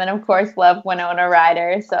 Love them. And of course, love Winona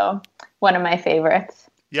Ryder. So one of my favorites.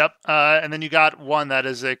 Yep. And then you got one that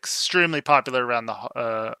is extremely popular around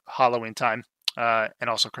the Halloween time and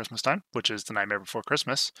also Christmas time, which is The Nightmare Before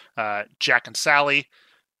Christmas. Jack and Sally.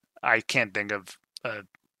 I can't think of an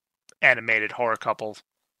animated horror couple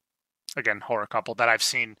that I've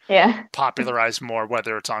seen popularized more,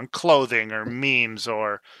 whether it's on clothing or memes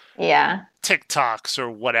or TikToks or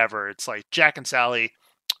whatever. It's like Jack and Sally,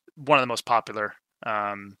 one of the most popular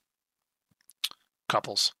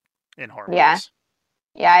couples in horror movies.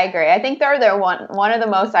 Yeah, I agree. I think they're one of the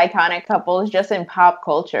most iconic couples just in pop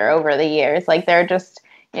culture over the years. Like they're just,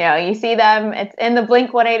 you see them, it's in the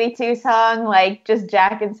Blink-182 song, like just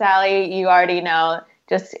Jack and Sally, you already know,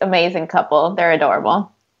 just amazing couple. They're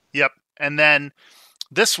adorable. Yep. And then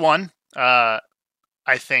this one, I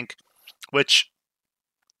think, which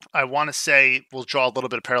I want to say will draw a little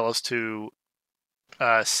bit of parallels to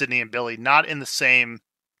Sydney and Billy, not in the same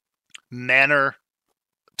manner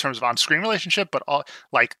in terms of on-screen relationship, but all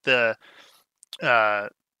like the, I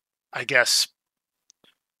guess,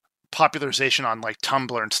 popularization on like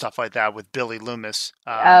Tumblr and stuff like that with Billy Loomis.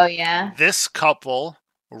 Oh yeah. This couple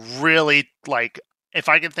really, like, if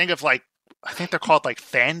I can think of like, I think they're called like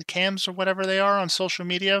fan cams or whatever they are on social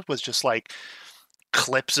media, was just like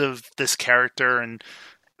clips of this character and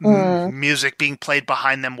music being played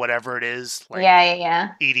behind them, whatever it is, like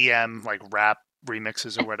EDM, like rap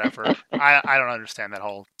remixes or whatever. I don't understand that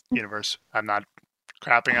whole universe. I'm not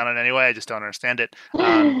crapping on it anyway. I just don't understand it.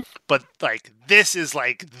 But like this is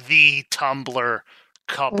like the Tumblr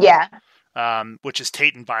couple, which is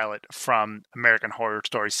Tate and Violet from American Horror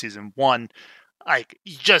Story season 1. Like,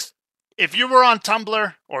 just if you were on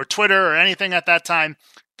Tumblr or Twitter or anything at that time,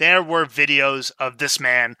 there were videos of this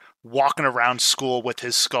man walking around school with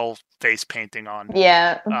his skull face painting on.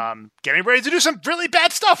 Yeah. Getting ready to do some really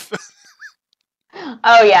bad stuff.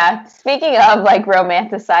 Oh, yeah. Speaking of, like,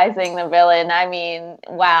 romanticizing the villain, I mean,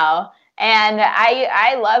 wow. And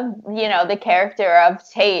I love, the character of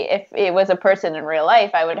Tate. If it was a person in real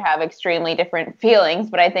life, I would have extremely different feelings.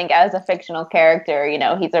 But I think as a fictional character,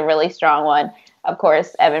 he's a really strong one. Of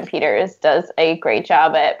course, Evan Peters does a great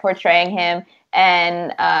job at portraying him.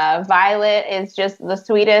 And Violet is just the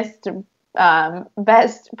sweetest,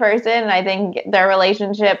 best person. I think their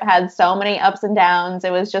relationship had so many ups and downs.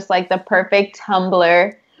 It was just like the perfect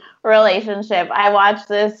Tumblr relationship. I watched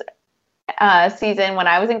this season when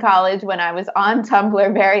I was in college, when I was on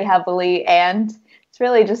Tumblr very heavily, and it's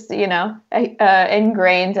really just,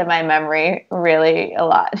 ingrained in my memory really a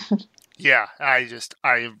lot. Yeah, I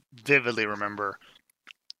vividly remember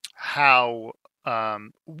how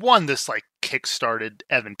this like kickstarted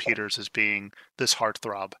Evan Peters as being this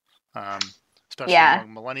heartthrob, especially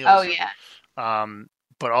among millennials. Oh yeah.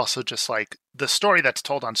 But also just like the story that's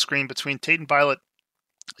told on screen between Tate and Violet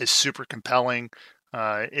is super compelling.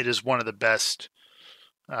 It is one of the best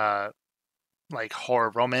like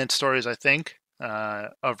horror romance stories, I think,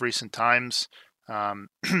 of recent times. Now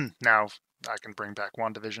I can bring back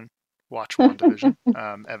WandaVision. Watch WandaVision,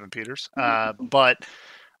 Evan Peters. But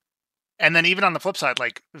and then even on the flip side,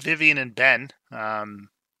 like Vivian and Ben, Violet's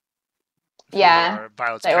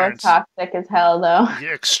they parents, were toxic as hell, though.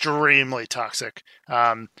 Extremely toxic,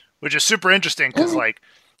 which is super interesting because like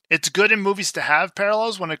it's good in movies to have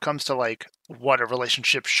parallels when it comes to like what a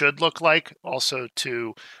relationship should look like, also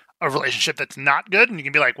to a relationship that's not good, and you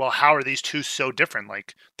can be like, well, how are these two so different?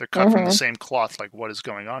 Like they're cut from the same cloth. Like what is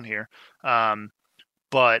going on here?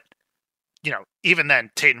 But even then,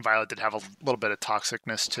 Tate and Violet did have a little bit of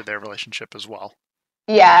toxicness to their relationship as well.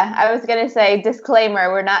 Yeah, I was going to say,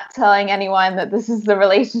 disclaimer, we're not telling anyone that this is the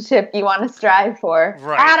relationship you want to strive for.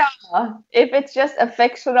 Right. At all. If it's just a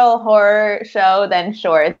fictional horror show, then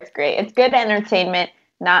sure, it's great. It's good entertainment,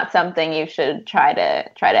 not something you should try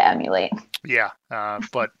to emulate. Yeah,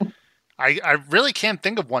 but I really can't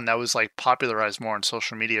think of one that was like popularized more on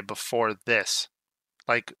social media before this.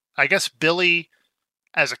 Like, I guess Billy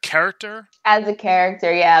as a character. As a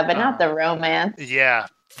character, yeah, but not the romance. Yeah,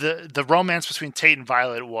 the romance between Tate and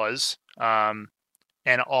Violet was, and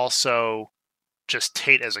also just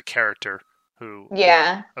Tate as a character, who,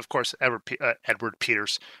 of course, Edward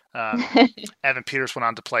Peters. Evan Peters went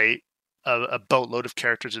on to play a boatload of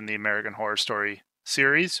characters in the American Horror Story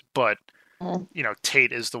series, but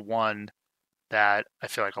Tate is the one that I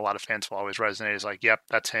feel like a lot of fans will always resonate as like, yep,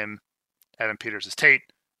 that's him. Evan Peters is Tate,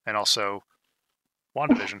 and also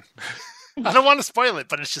WandaVision. I don't want to spoil it,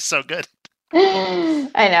 but it's just so good.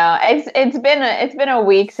 I know it's been a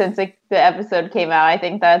week since the episode came out. I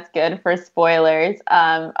think that's good for spoilers.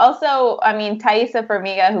 Also, I mean, Taissa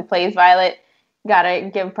Farmiga, who plays Violet, gotta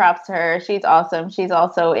give props to her. She's awesome. She's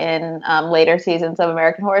also in later seasons of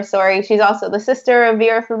American Horror Story. She's also the sister of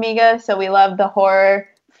Vera Farmiga, so we love the horror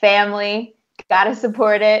family. Gotta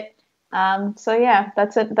support it. So yeah,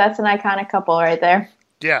 that's an iconic couple right there.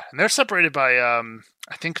 Yeah, and they're separated by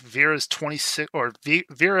I think Vera's 26, or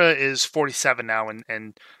Vera is 47 now,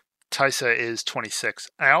 and Taissa is 26.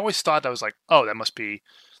 I always thought that was like, oh, that must be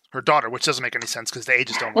her daughter, which doesn't make any sense because the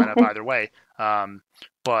ages don't line up either way.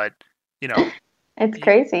 But it's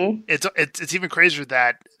crazy. It's even crazier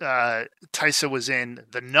that Taissa was in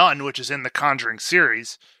The Nun, which is in the Conjuring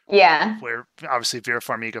series. Yeah, where obviously Vera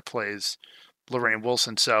Farmiga plays Lorraine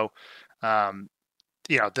Wilson. So,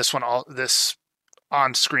 this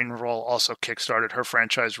on-screen role also kickstarted her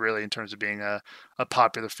franchise really in terms of being a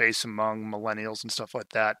popular face among millennials and stuff like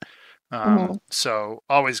that. So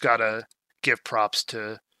always gotta give props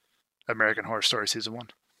to American Horror Story Season 1.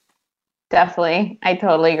 Definitely. I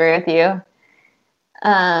totally agree with you.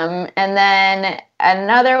 And then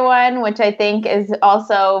another one, which I think is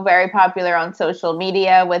also very popular on social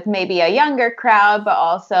media with maybe a younger crowd, but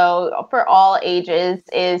also for all ages,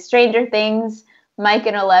 is Stranger Things. Mike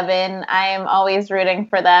and Eleven, I am always rooting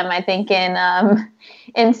for them. I think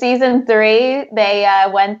in season 3, they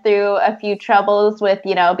went through a few troubles with,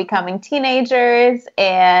 becoming teenagers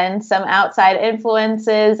and some outside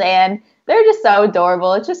influences, and they're just so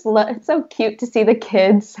adorable. It's so cute to see the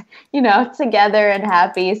kids, together and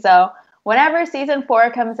happy. So whenever season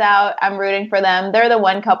 4 comes out, I'm rooting for them. They're the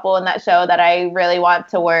one couple in that show that I really want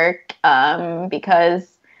to work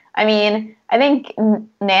because, I mean, I think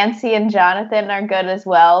Nancy and Jonathan are good as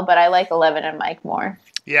well, but I like Eleven and Mike more.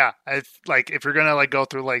 Yeah, if you're gonna go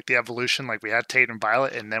through the evolution, we had Tate and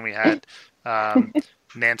Violet, and then we had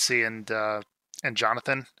Nancy and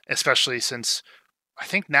Jonathan, especially since I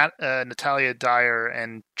think Natalia Dyer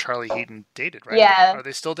and Charlie Heaton dated, right? Yeah. Are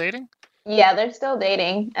they still dating? Yeah, they're still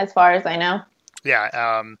dating, as far as I know.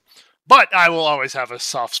 Yeah. But I will always have a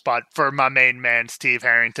soft spot for my main man, Steve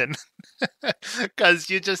Harrington. Because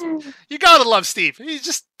you gotta love Steve. He's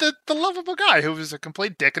just the lovable guy who was a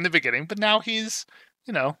complete dick in the beginning, but now he's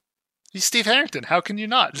Steve Harrington. How can you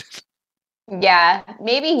not? Yeah,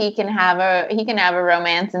 maybe he can have a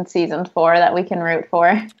romance in season 4 that we can root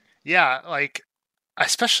for. Yeah,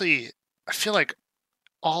 especially I feel like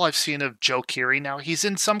all I've seen of Joe Keery now, he's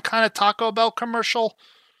in some kind of Taco Bell commercial.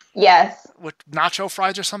 Yes. With nacho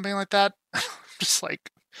fries or something like that. Just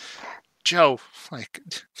Joe, like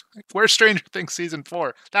where's Stranger Things season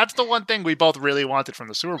 4? That's the one thing we both really wanted from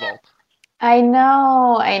the Super Bowl. I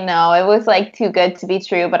know. It was like too good to be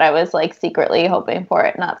true, but I was like secretly hoping for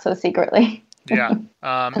it, not so secretly. Yeah.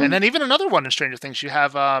 And then even another one in Stranger Things, you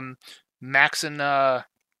have Max and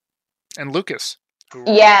Lucas.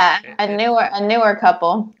 Yeah, a newer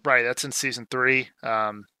couple. Right, that's in season 3.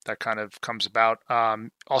 That kind of comes about.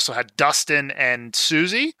 Also had Dustin and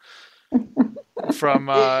Susie from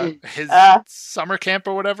his summer camp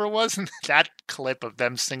or whatever it was. And that clip of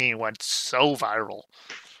them singing went so viral.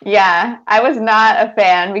 Yeah, I was not a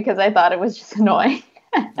fan because I thought it was just annoying.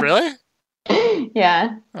 Really?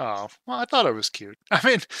 Yeah. Oh, well, I thought it was cute. I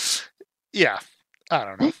mean, yeah, I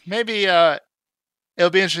don't know. Maybe it'll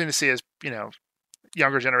be interesting to see as,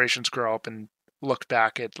 younger generations grow up and look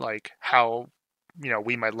back at like how,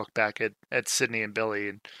 we might look back at Sydney and Billy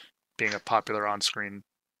and being a popular on-screen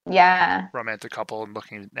romantic couple, and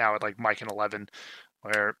looking now at like Mike and Eleven,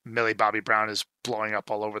 where Millie Bobby Brown is blowing up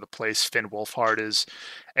all over the place. Finn Wolfhard is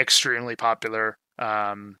extremely popular.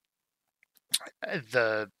 The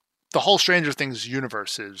whole Stranger Things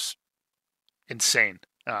universe is insane.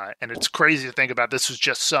 And it's crazy to think about. This was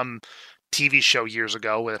just some TV show years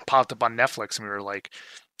ago when it popped up on Netflix, and we were like,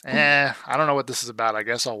 I don't know what this is about. I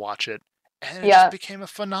guess I'll watch it. And it just became a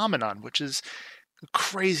phenomenon, which is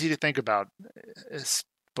crazy to think about.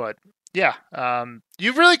 But yeah,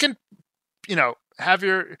 you really can, have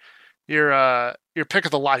your pick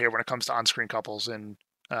of the lot here when it comes to on-screen couples in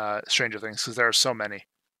Stranger Things, because there are so many.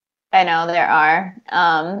 I know there are.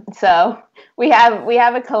 So we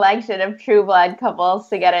have a collection of True Blood couples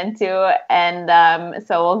to get into, and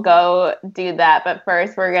so we'll go do that. But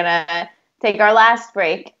first, we're gonna take our last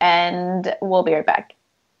break, and we'll be right back.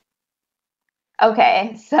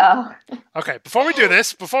 Okay, so. Okay, before we do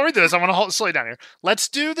this, I want to slow you down here. Let's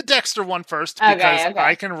do the Dexter one first, because okay.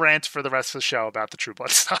 I can rant for the rest of the show about the True Blood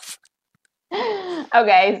stuff.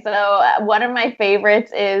 Okay, so one of my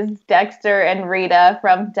favorites is Dexter and Rita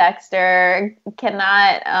from Dexter.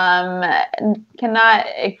 Cannot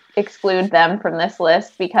exclude them from this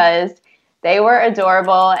list because they were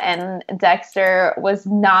adorable, and Dexter was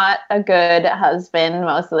not a good husband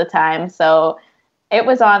most of the time, so it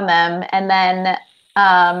was on them. And then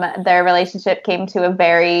their relationship came to a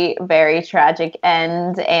very, very tragic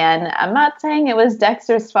end, and I'm not saying it was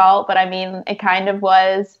Dexter's fault, but I mean, it kind of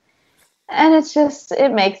was. And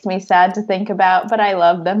it makes me sad to think about, but I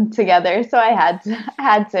love them together, so I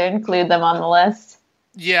had to include them on the list.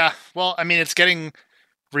 Yeah, well, I mean, it's getting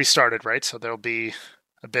restarted, right? So there'll be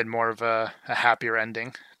a bit more of a happier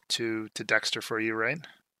ending to Dexter for you, right?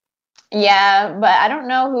 Yeah, but I don't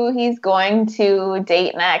know who he's going to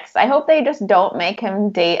date next. I hope they just don't make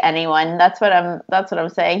him date anyone. That's what I'm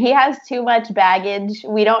saying. He has too much baggage.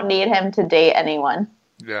 We don't need him to date anyone.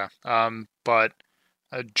 Yeah, but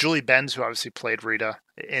Julie Benz, who obviously played Rita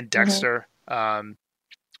in Dexter,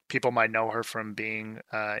 people might know her from being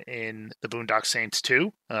in The Boondock Saints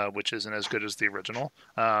 2, which isn't as good as the original.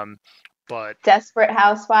 But Desperate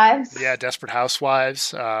Housewives. Yeah, Desperate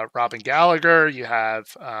Housewives. Robin Gallagher. You have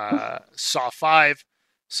Saw 5.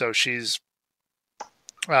 So she's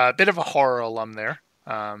a bit of a horror alum there.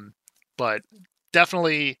 But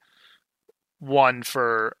definitely one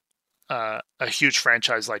for a huge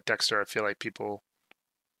franchise like Dexter. I feel like people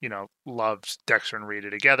loved Dexter and Rita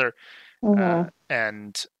together.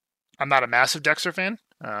 And I'm not a massive Dexter fan,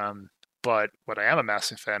 but what I am a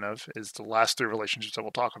massive fan of is the last 3 relationships that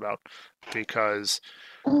we'll talk about, because,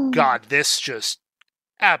 God, this just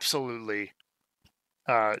absolutely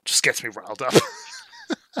just gets me riled up.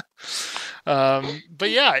 But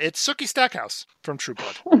yeah, it's Sookie Stackhouse from True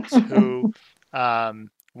Blood, who,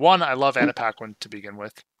 one, I love Anna Paquin to begin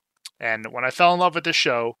with, and when I fell in love with this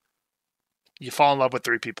show, you fall in love with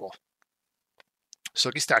 3 people: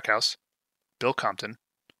 Sookie Stackhouse, Bill Compton,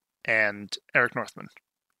 and Eric Northman.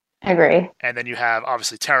 I agree. And then you have,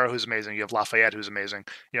 obviously, Tara, who's amazing. You have Lafayette, who's amazing.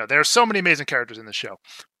 There are so many amazing characters in the show.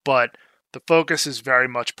 But the focus is very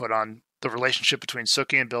much put on the relationship between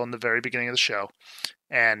Sookie and Bill in the very beginning of the show.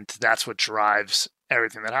 And that's what drives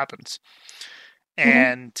everything that happens.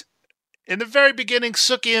 And in the very beginning,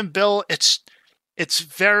 Sookie and Bill, it's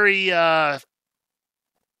very...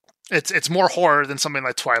 It's more horror than something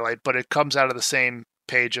like Twilight, but it comes out of the same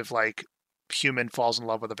page of like human falls in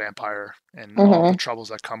love with a vampire and all the troubles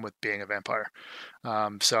that come with being a vampire.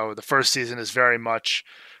 So the first season is very much,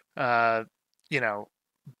 Bill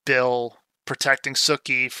protecting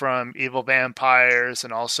Sookie from evil vampires,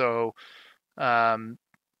 and also, I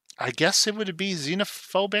guess it would be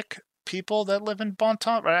xenophobic people that live in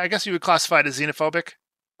Bonton, right? I guess you would classify it as xenophobic.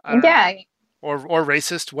 Yeah. or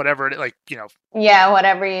racist, whatever it, like, Yeah,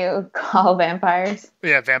 whatever you call vampires.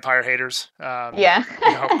 Yeah, vampire haters. Yeah.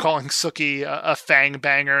 Calling Sookie a fang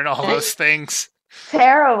banger and all those things.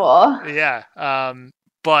 Terrible. Yeah.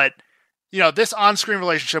 But, this on-screen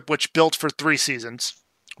relationship, which built for 3 seasons,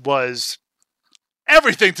 was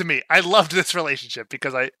everything to me. I loved this relationship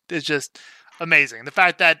because it's just amazing. The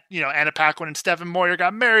fact that, Anna Paquin and Stephen Moyer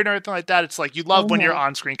got married and everything like that, it's like you love when your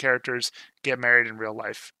on-screen characters get married in real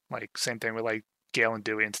life. Like, same thing with, like, Gale and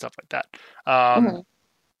Dewey and stuff like that.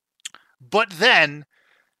 But then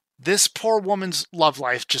this poor woman's love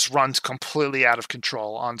life just runs completely out of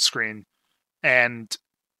control on screen. And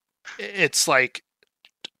it's like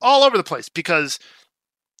all over the place because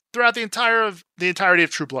throughout the entirety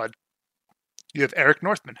of True Blood, you have Eric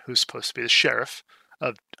Northman, who's supposed to be the sheriff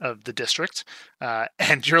of the district.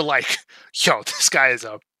 And you're like, yo, this guy is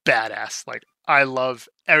a badass. Like, I love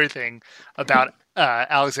everything about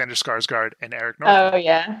Alexander Skarsgård and Eric Northman. Oh,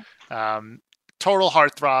 yeah. Total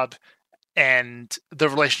heartthrob. And the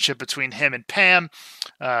relationship between him and Pam,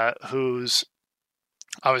 who's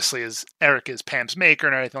obviously Eric is Pam's maker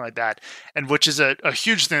and everything like that, and which is a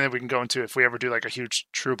huge thing that we can go into if we ever do like a huge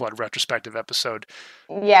True Blood retrospective episode.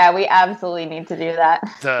 Yeah, we absolutely need to do that.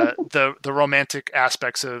 the romantic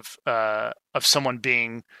aspects of someone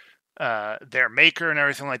being their maker and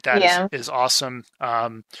everything like that is awesome.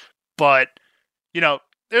 But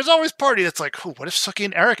there's always party that's like, what if Sookie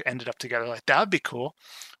and Eric ended up together? Like, that would be cool.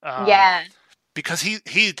 Yeah. Because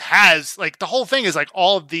he has, like, the whole thing is, like,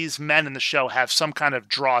 all of these men in the show have some kind of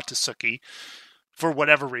draw to Sookie for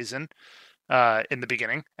whatever reason in the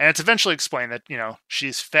beginning. And it's eventually explained that,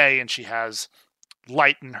 she's Fae and she has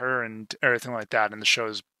light in her and everything like that. And the show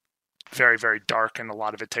is very, very dark, and a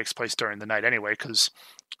lot of it takes place during the night anyway, because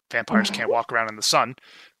vampires can't walk around in the sun.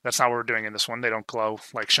 That's not what we're doing in this one. They don't glow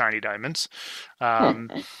like shiny diamonds.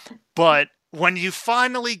 But when you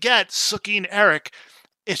finally get Sookie and Eric,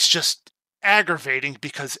 it's just aggravating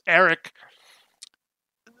because Eric,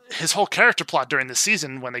 his whole character plot during the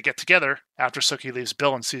season when they get together after Sookie leaves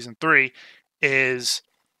Bill in season 3 is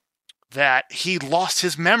that he lost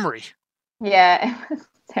his memory. Yeah, it was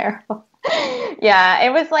terrible. Yeah,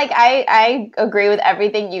 it was like, I agree with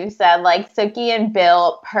everything you said. Like, Sookie and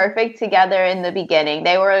Bill, perfect together in the beginning.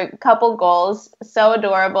 They were a couple goals, so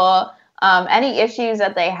adorable. Any issues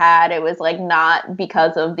that they had, it was like not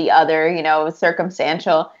because of the other,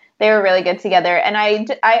 circumstantial. They were really good together. And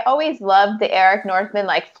I always loved the Eric Northman,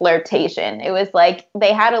 like, flirtation. It was like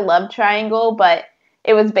they had a love triangle, but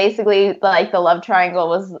it was basically like the love triangle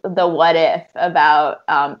was the what if about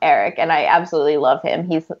Eric. And I absolutely love him.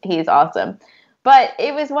 He's awesome. But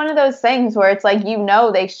it was one of those things where it's like,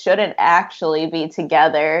 they shouldn't actually be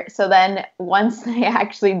together. So then once they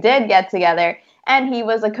actually did get together and he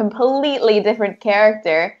was a completely different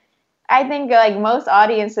character, I think like most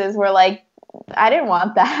audiences were like, I didn't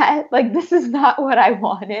want that. Like, this is not what I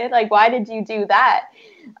wanted. Like, why did you do that?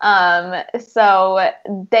 So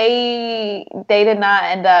they did not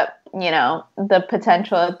end up, the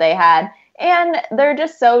potential that they had. And they're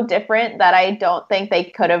just so different that I don't think they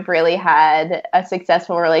could have really had a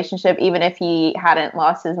successful relationship, even if he hadn't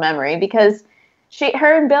lost his memory, because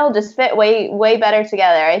her and Bill just fit way, way better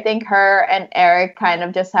together. I think her and Eric kind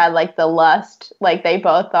of just had like the lust, like they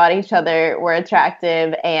both thought each other were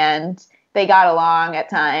attractive and they got along at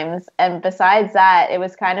times. And besides that, it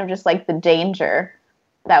was kind of just like the danger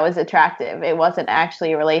that was attractive. It wasn't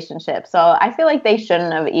actually a relationship. So I feel like they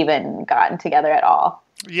shouldn't have even gotten together at all.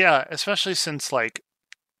 Yeah, especially since like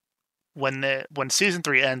when season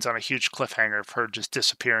 3 ends on a huge cliffhanger of her just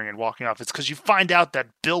disappearing and walking off, it's because you find out that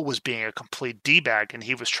Bill was being a complete D-bag and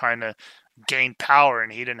he was trying to gain power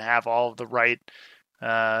and he didn't have all of the right,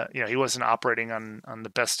 he wasn't operating on the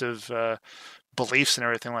best of beliefs and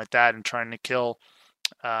everything like that, and trying to kill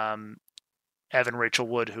Evan Rachel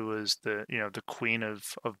Wood, who was the queen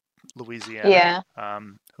of Louisiana,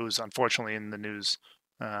 who's unfortunately in the news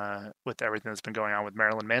with everything that's been going on with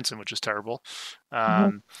Marilyn Manson, which is terrible.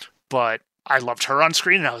 But I loved her on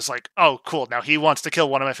screen, and I was like, oh, cool. Now he wants to kill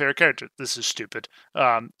one of my favorite characters. This is stupid.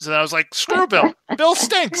 So then I was like, screw Bill. Bill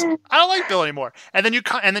stinks. I don't like Bill anymore. And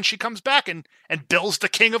then she comes back, and Bill's the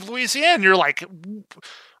king of Louisiana. And you're like,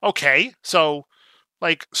 okay, so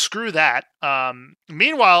like, screw that.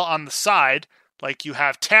 Meanwhile, on the side, like, you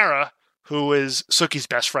have Tara, who is Sookie's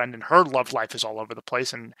best friend, and her love life is all over the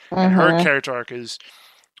place, and her character arc is,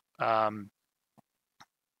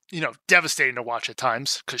 devastating to watch at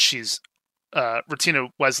times, because she's, Ratina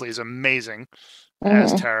Wesley is amazing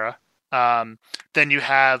as Tara. Then you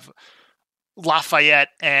have Lafayette,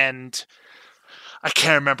 and I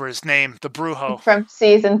can't remember his name, the Brujo. From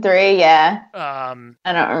season 3, yeah. I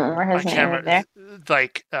don't remember his name either.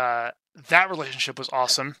 Like, that relationship was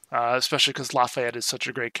awesome, especially because Lafayette is such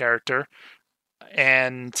a great character.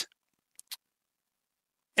 And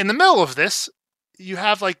in the middle of this, you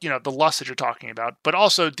have, like, the lust that you're talking about, but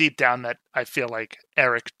also deep down that I feel like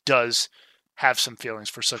Eric does have some feelings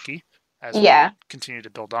for Sookie as we continue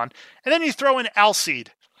to build on. And then you throw in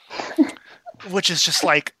Alcide, which is just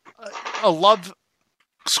like a love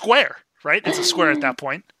square, right? It's a square at that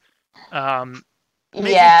point. Making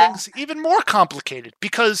things even more complicated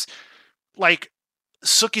because, like,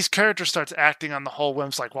 Sookie's character starts acting on the whole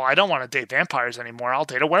whims like, well, I don't want to date vampires anymore. I'll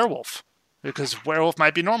date a werewolf because werewolf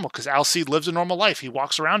might be normal because Alcide lives a normal life. He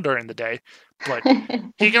walks around during the day, but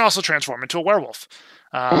he can also transform into a werewolf.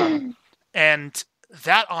 And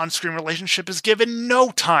that on-screen relationship is given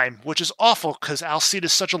no time, which is awful because Alcide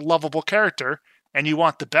is such a lovable character and you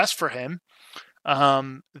want the best for him,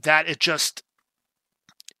 that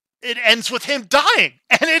it ends with him dying.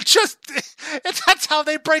 And that's how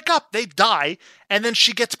they break up. They die, and then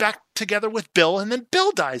she gets back together with Bill, and then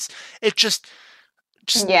Bill dies. It just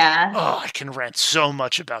I can rant so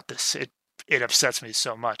much about this. It upsets me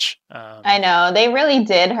so much. I know. They really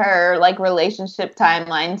did her, like, relationship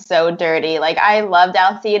timeline so dirty. Like, I loved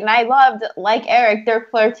Alcide, and I loved, like Eric, their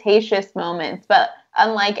flirtatious moments. But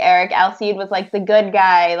unlike Eric, Alcide was, like, the good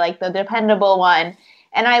guy, like, the dependable one.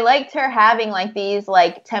 And I liked her having, like, these,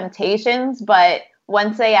 like, temptations, but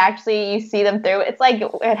once you see them through, it's like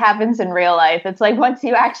it happens in real life. It's like once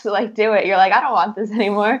you actually, like, do it, you're like, I don't want this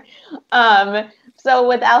anymore. So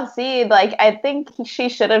with Alcide, like, I think she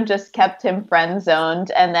should have just kept him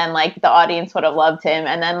friend-zoned, and then, like, the audience would have loved him,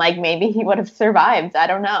 and then, like, maybe he would have survived. I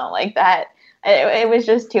don't know. Like, that, it was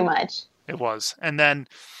just too much. It was. And then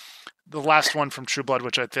the last one from True Blood,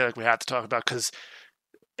 which I feel like we have to talk about because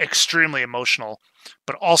extremely emotional,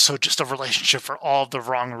 but also just a relationship for all of the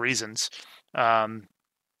wrong reasons,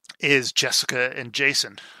 is Jessica and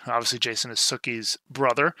Jason. Obviously, Jason is Sookie's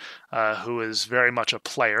brother, who is very much a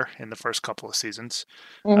player in the first couple of seasons.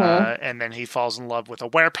 And then he falls in love with a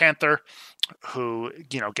werepanther who,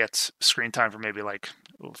 gets screen time for maybe, like,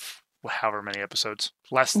 however many episodes,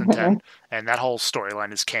 less than 10. And that whole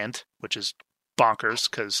storyline is canned, which is bonkers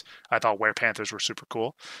because I thought werepanthers were super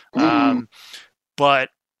cool. But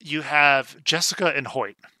you have Jessica and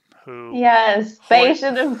Hoyt, who... Yes, they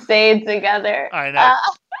should have stayed together. I know.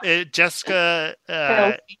 Jessica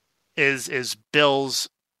is Bill's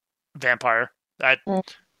vampire. I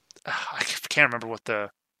can't remember what the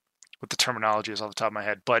terminology is off the top of my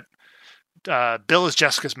head, but Bill is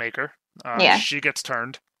Jessica's maker. She gets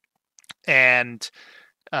turned. And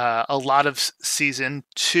a lot of season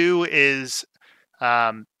 2 is...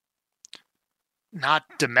 not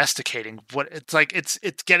domesticating. What it's like, it's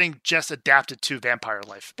getting just adapted to vampire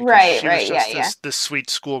life. Right. This sweet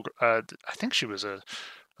school. I think she was a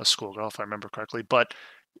schoolgirl, if I remember correctly. But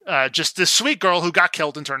just this sweet girl who got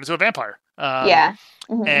killed and turned into a vampire.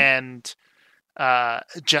 And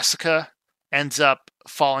Jessica ends up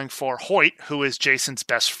falling for Hoyt, who is Jason's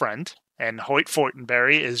best friend. And Hoyt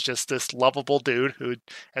Fortenberry is just this lovable dude who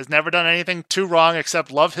has never done anything too wrong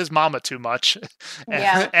except love his mama too much.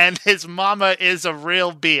 And his mama is a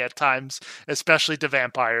real bee at times, especially to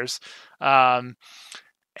vampires. And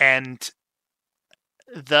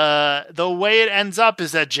the way it ends up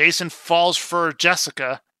is that Jason falls for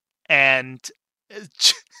Jessica, and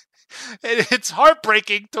it's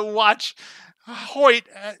heartbreaking to watch Hoyt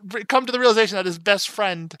come to the realization that his best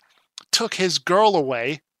friend took his girl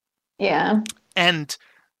away. Yeah. And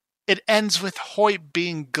it ends with Hoyt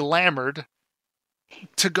being glamored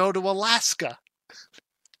to go to Alaska.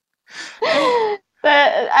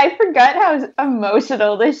 I forgot how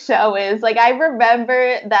emotional this show is. Like, I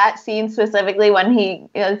remember that scene specifically when he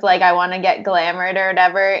was like, I want to get glamored or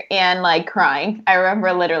whatever, and, like, crying. I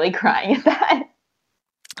remember literally crying at that.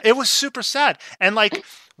 It was super sad. And, like,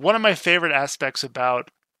 one of my favorite aspects about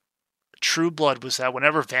True Blood was that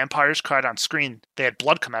whenever vampires cried on screen, they had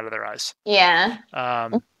blood come out of their eyes. Yeah.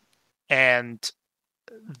 And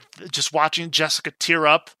just watching Jessica tear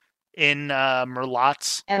up in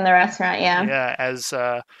Merlotte's in the restaurant, yeah, as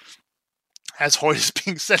Hoyt is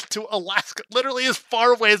being sent to Alaska, literally as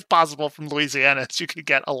far away as possible from Louisiana as you could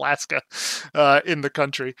get Alaska in the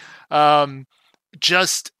country.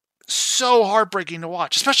 Just so heartbreaking to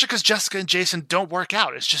watch, especially because Jessica and Jason don't work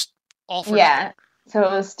out. It's just all for nothing. So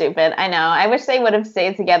it was stupid. I know. I wish they would have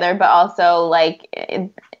stayed together, but also, like,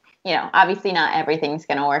 obviously not everything's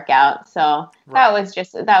going to work out. So that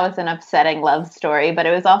was an upsetting love story, but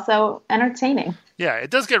it was also entertaining. Yeah, it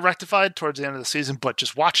does get rectified towards the end of the season, but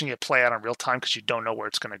just watching it play out in real time because you don't know where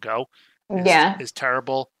it's going to go is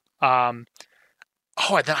terrible. And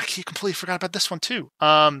then I completely forgot about this one too.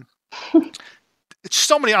 It's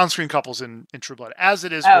so many on-screen couples in True Blood, as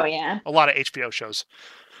it is a lot of HBO shows.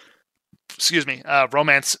 Excuse me,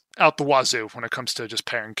 romance out the wazoo when it comes to just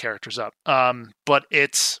pairing characters up. But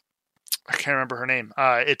it's, I can't remember her name.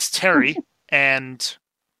 It's Terry and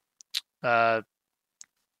the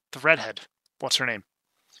redhead. What's her name?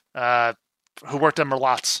 Who worked at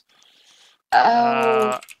Merlot's.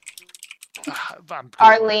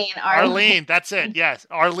 Arlene, that's it. Yes,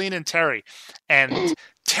 Arlene and Terry. And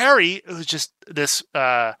Terry was just this,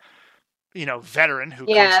 veteran who.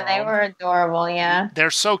 Yeah, they were adorable. Yeah,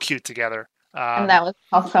 they're so cute together. And that was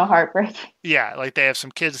also heartbreaking. Yeah, like they have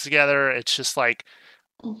some kids together. It's just like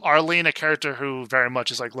Arlene, a character who very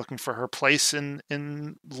much is like looking for her place in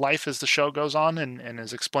life as the show goes on and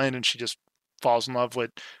is explained, and she just falls in love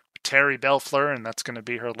with Terry Belfleur, and that's going to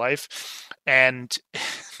be her life. And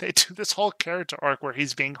they do this whole character arc where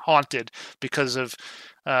he's being haunted because of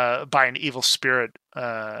by an evil spirit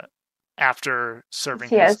after serving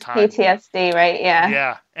his time. PTSD, right? Yeah.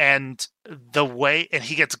 Yeah, and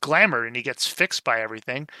he gets glamored and he gets fixed by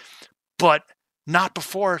everything, but not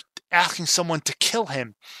before asking someone to kill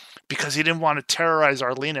him because he didn't want to terrorize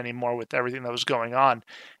Arlene anymore with everything that was going on.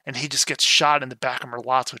 And he just gets shot in the back of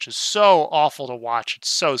Merlot's, which is so awful to watch. It's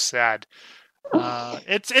so sad.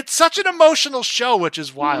 It's such an emotional show, which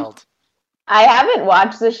is wild. I haven't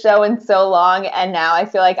watched the show in so long, and now I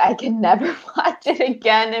feel like I can never watch it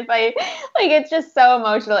again if I it's just so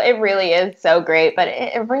emotional. It really is so great, but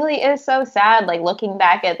it really is so sad. Like looking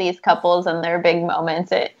back at these couples and their big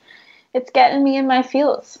moments, it's getting me in my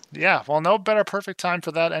feels. Yeah, well, no better perfect time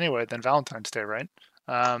for that anyway than Valentine's Day, right?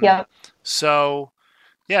 Yeah. So,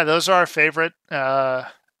 yeah, those are our favorite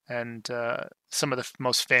and some of the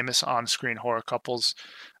most famous on-screen horror couples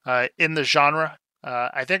in the genre.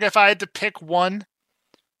 I think if I had to pick one,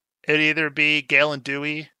 it'd either be Gale and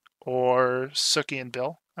Dewey or Sookie and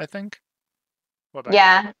Bill, I think. What about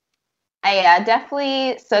you? Yeah,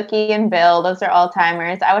 definitely Sookie and Bill. Those are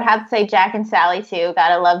all-timers. I would have to say Jack and Sally, too.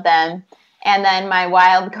 Gotta love them. And then my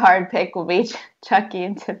wild card pick will be Chucky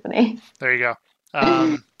and Tiffany. There you go.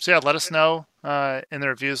 So, yeah, let us know in the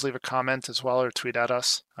reviews. Leave a comment as well or tweet at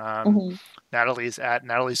us. Natalie's at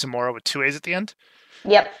Natalie Zamora with 2 A's at the end.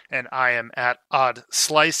 Yep. And I am at Odd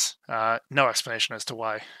Slice. No explanation as to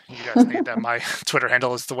why you guys need that. My Twitter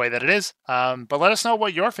handle is the way that it is. But let us know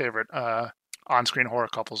what your favorite on-screen horror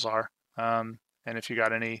couples are. And if you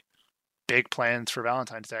got any big plans for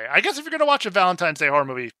Valentine's Day. I guess if you're going to watch a Valentine's Day horror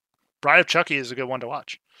movie, Bride of Chucky is a good one to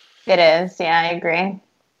watch. It is. Yeah, I agree.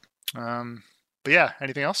 But yeah,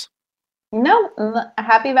 anything else? No.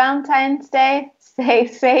 Happy Valentine's Day. Stay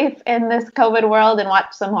safe in this COVID world and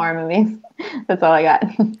watch some horror movies. That's all I got.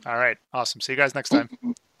 All right. Awesome. See you guys next time.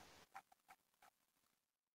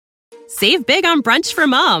 Save big on brunch for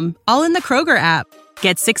mom, all in the Kroger app.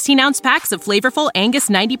 Get 16-ounce packs of flavorful Angus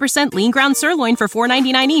 90% lean ground sirloin for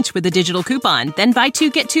 $4.99 each with a digital coupon. Then buy 2,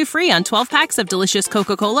 get 2 free on 12 packs of delicious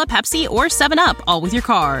Coca-Cola, Pepsi, or 7-Up, all with your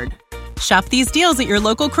card. Shop these deals at your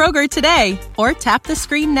local Kroger today, or tap the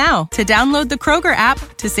screen now to download the Kroger app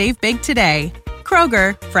to save big today.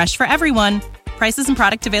 Kroger, fresh for everyone. Prices and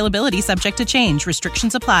product availability subject to change.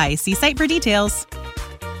 Restrictions apply. See site for details.